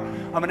you are.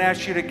 I'm going to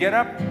ask you to get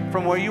up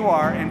from where you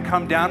are and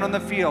come down on the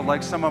field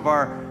like some of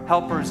our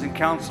helpers and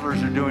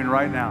counselors are doing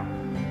right now.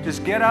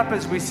 Just get up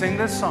as we sing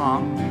this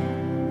song.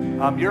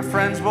 Your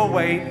friends will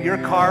wait. Your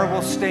car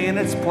will stay in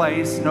its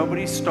place.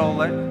 Nobody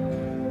stole it.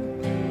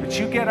 But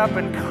you get up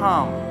and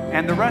come.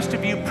 And the rest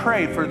of you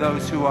pray for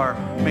those who are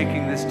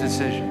making this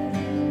decision.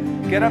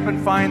 Get up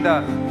and find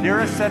the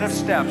nearest set of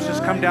steps.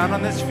 Just come down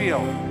on this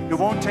field. It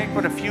won't take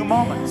but a few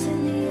moments.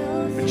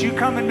 But you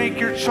come and make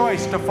your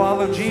choice to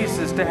follow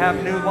Jesus, to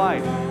have new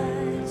life.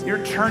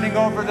 You're turning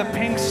over the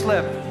pink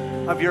slip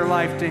of your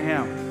life to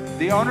him,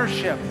 the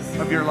ownership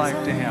of your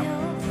life to him.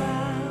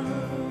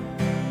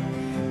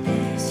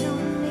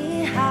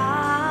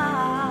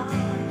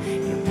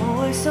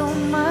 So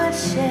much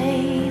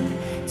shame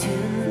to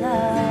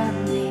love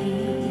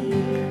me.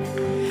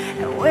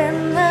 And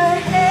when the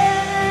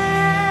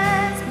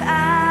heavens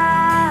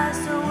pass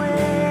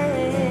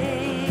away,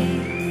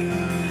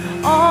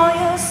 all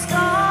your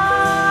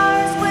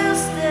scars will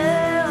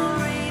still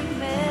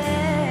remain,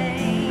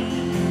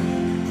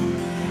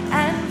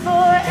 and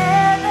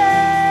forever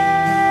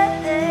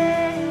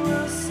they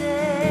will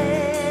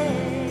say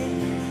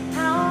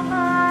how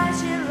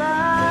much you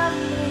love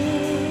me.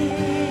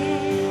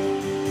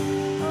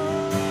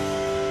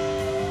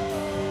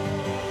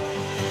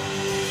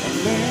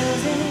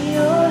 Nails in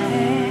your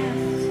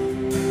hands,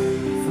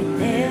 for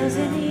nails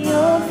in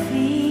your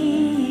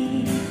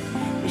feet,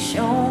 you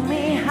show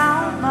me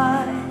how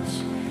much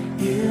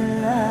you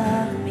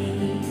love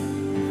me.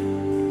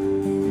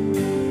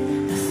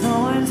 The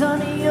thorns on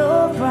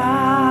your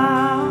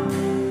brow,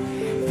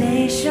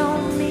 they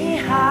show me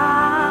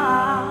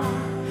how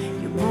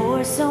you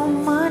bore so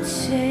much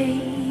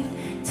shame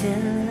to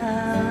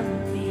love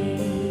me.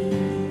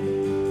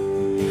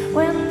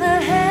 When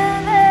the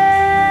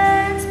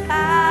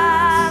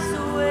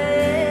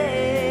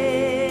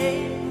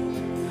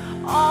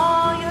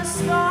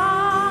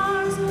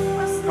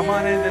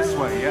in this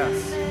way, yes.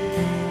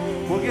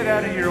 We'll get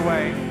out of your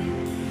way.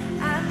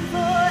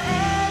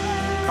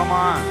 Come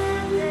on.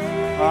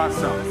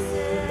 Awesome.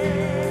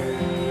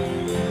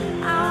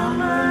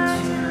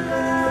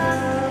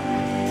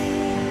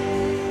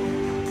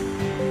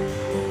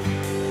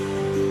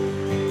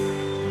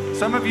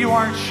 Some of you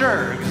aren't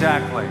sure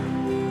exactly.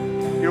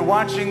 You're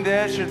watching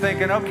this, you're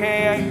thinking,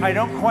 okay, I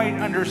don't quite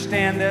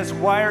understand this.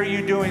 Why are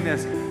you doing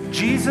this?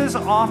 Jesus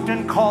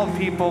often called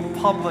people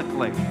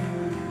publicly,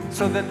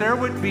 so that there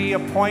would be a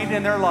point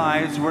in their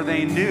lives where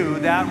they knew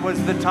that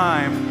was the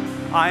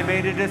time I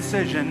made a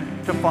decision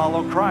to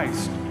follow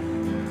Christ.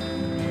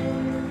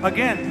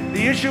 Again,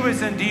 the issue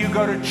isn't do you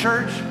go to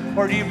church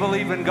or do you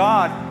believe in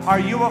God? Are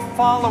you a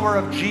follower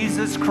of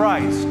Jesus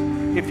Christ?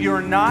 If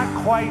you're not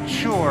quite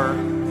sure,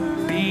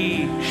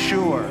 be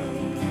sure.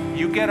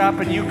 You get up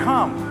and you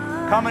come.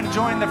 Come and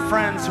join the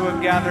friends who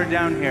have gathered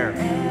down here.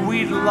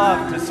 We'd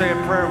love to say a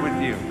prayer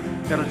with you.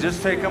 It'll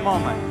just take a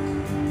moment.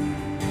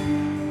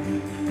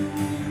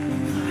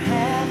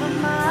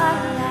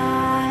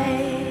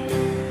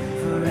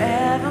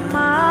 Forever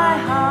my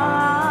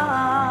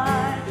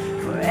heart,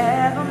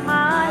 forever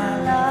my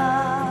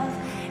love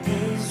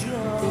is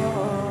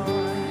yours.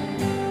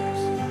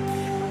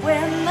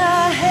 When the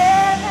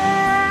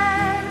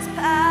heavens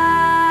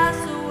pass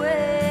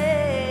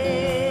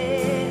away,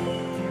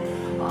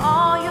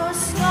 all your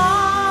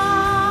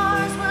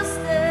scars will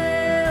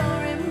still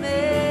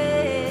remain,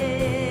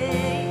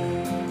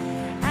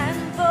 and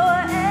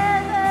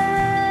forever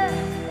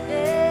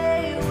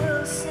they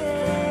will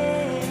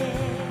say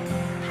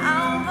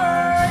how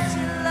much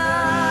you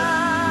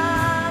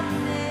love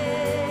me.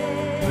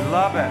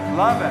 Love it,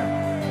 love it.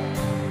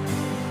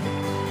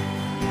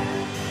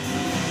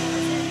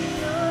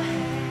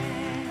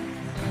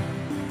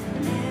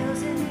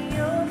 Nails in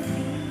your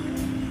feet,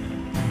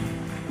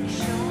 you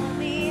show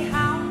me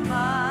how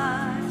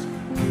much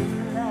you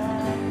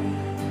love me.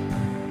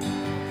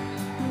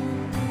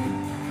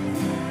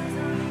 Nails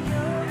on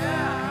your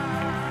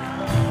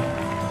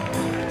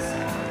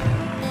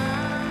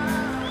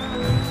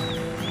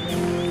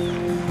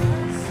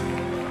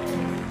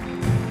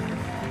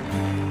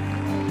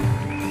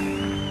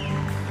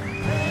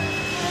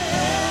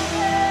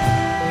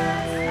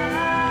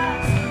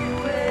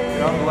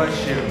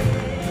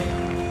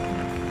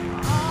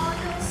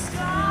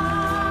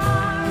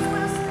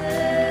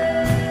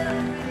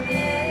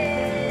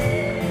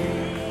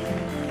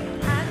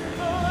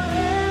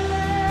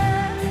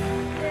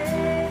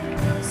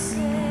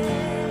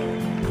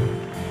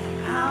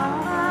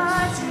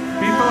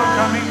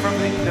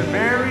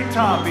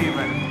top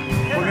even.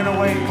 We're going to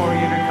wait for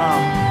you to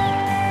come.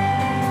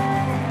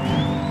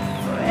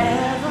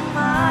 Forever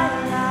my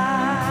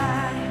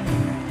life,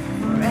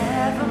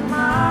 forever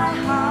my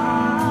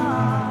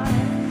heart,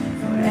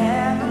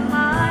 forever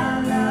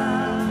my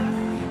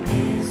love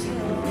is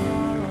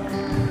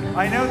yours.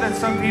 I know that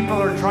some people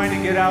are trying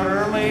to get out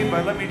early,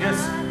 but let me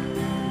just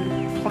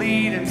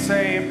plead and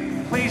say,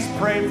 please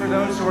pray for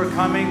those who are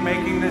coming,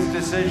 making this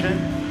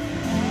decision.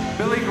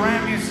 Billy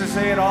Graham used to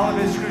say at all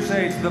of his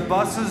crusades, the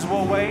buses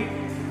will wait.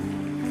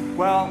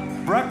 Well,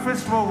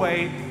 breakfast will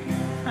wait.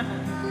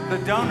 The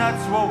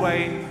donuts will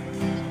wait.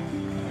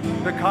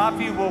 The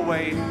coffee will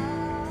wait.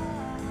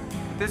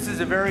 This is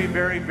a very,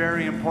 very,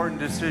 very important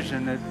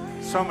decision that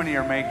so many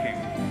are making.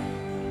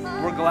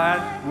 We're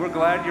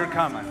glad you're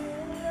coming.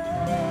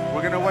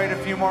 We're going to wait a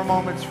few more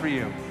moments for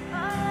you.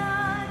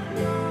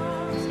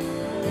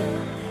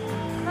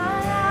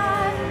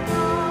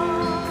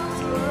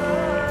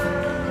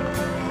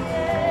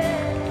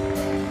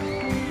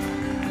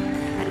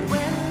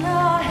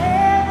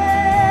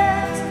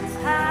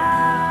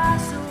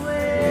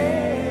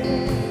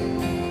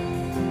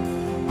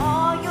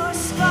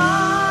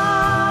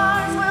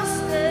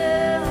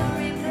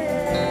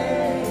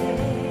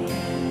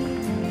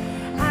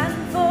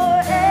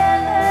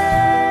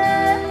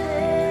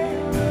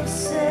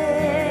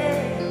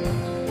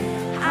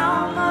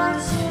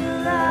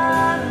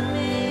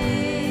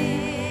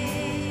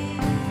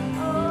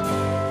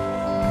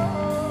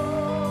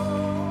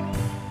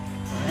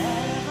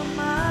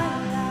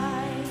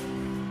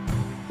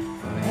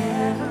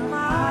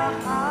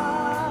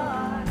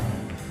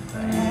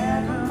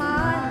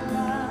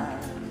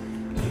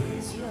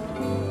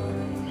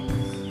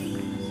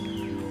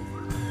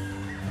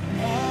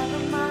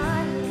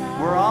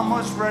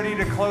 Ready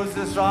to close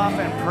this off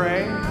and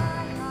pray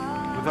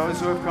with those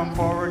who have come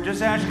forward.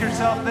 Just ask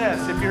yourself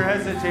this, if you're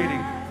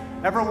hesitating.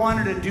 Ever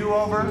wanted a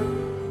do-over?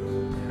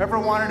 Ever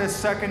wanted a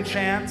second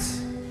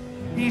chance?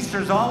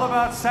 Easter's all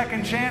about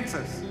second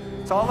chances.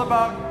 It's all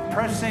about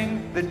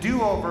pressing the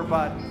do-over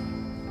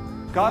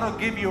button. God will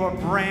give you a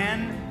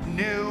brand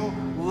new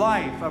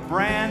life, a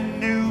brand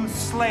new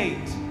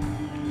slate.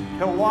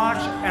 He'll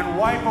wash and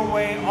wipe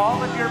away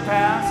all of your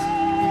past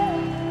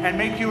and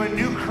make you a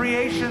new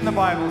creation, the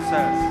Bible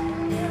says.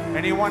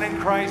 Anyone in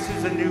Christ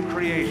is a new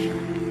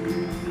creation.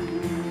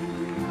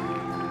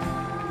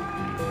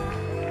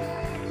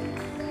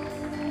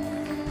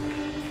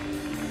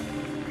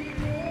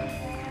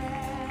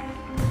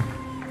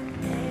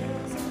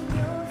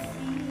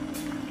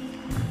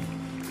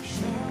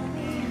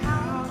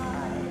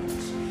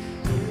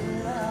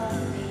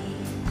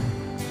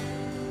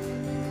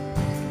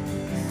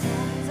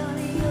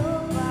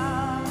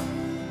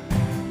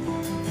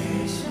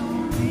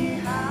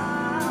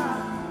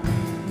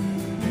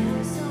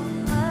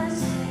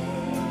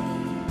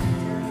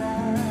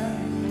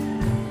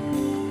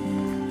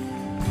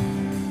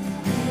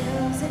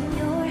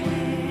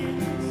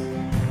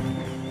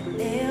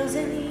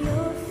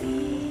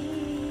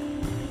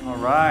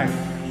 Right.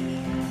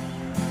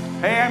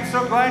 Hey, I'm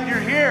so glad you're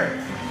here.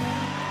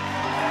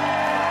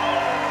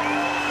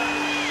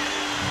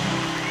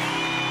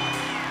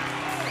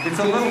 It's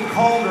a little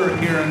colder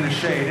here in the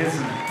shade,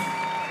 isn't it?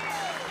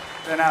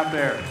 Than out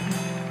there.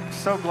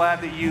 So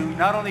glad that you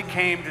not only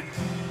came to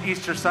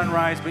Easter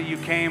sunrise, but you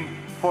came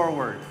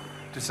forward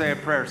to say a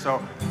prayer.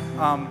 So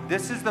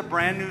this is the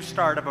brand new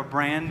start of a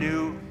brand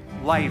new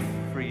life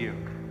for you.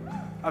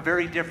 A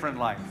very different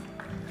life.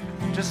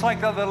 Just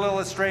like the little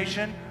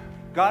illustration,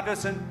 God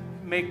doesn't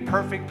make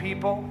perfect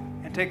people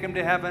and take them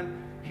to heaven.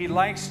 He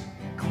likes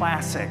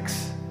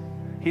classics.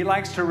 He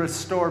likes to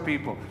restore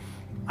people.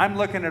 I'm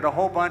looking at a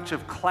whole bunch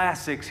of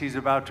classics he's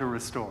about to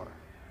restore.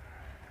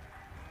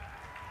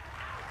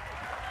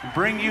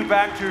 Bring you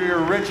back to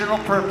your original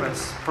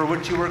purpose for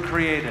which you were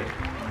created.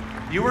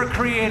 You were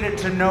created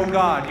to know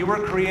God. You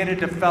were created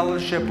to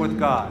fellowship with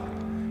God.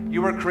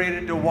 You were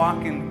created to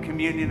walk in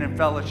communion and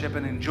fellowship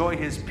and enjoy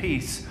His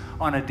peace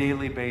on a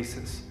daily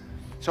basis.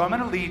 So I'm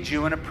going to lead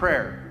you in a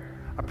prayer.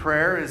 A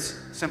prayer is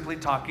simply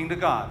talking to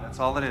God. That's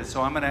all it is.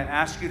 So I'm going to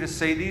ask you to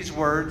say these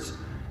words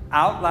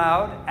out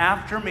loud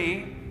after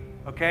me,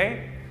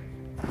 okay?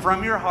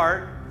 From your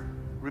heart.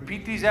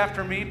 Repeat these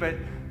after me, but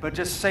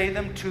just say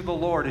them to the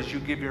Lord as you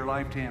give your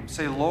life to Him.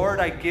 Say, Lord,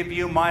 I give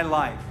you my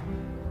life.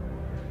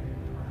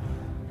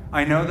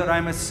 I know that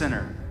I'm a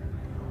sinner.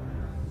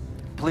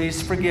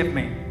 Please forgive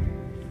me.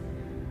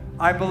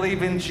 I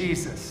believe in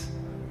Jesus.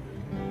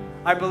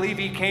 I believe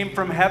He came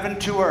from heaven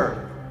to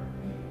earth.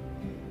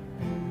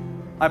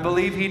 I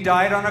believe He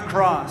died on a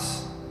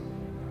cross,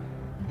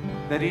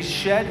 that He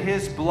shed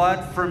His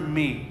blood for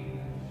me,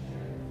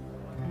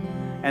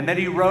 and that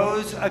He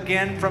rose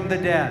again from the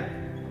dead,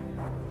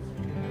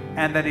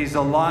 and that He's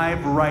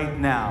alive right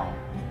now.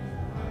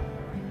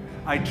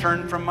 I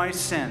turn from my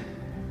sin.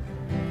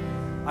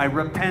 I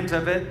repent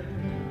of it.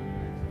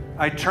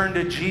 I turn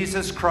to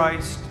Jesus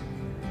Christ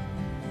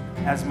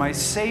as my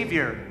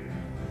Savior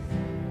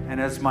and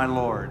as my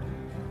Lord.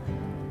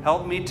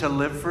 Help me to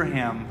live for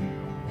Him.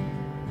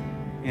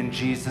 In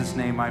Jesus'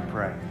 name I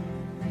pray.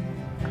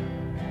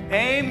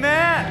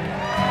 Amen.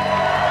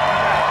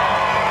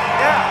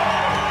 Yeah.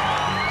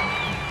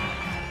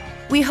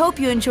 We hope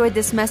you enjoyed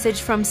this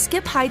message from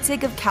Skip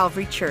Heitzig of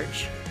Calvary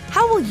Church.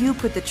 How will you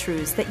put the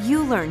truths that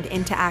you learned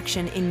into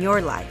action in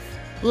your life?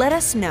 Let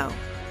us know.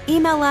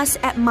 Email us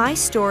at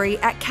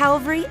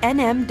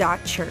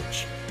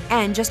mystory@calvarynm.church.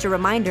 And just a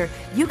reminder,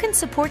 you can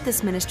support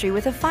this ministry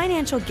with a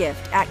financial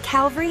gift at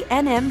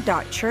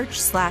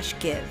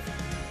calvarynm.church/give.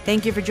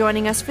 Thank you for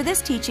joining us for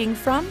this teaching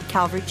from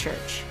Calvary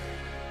Church.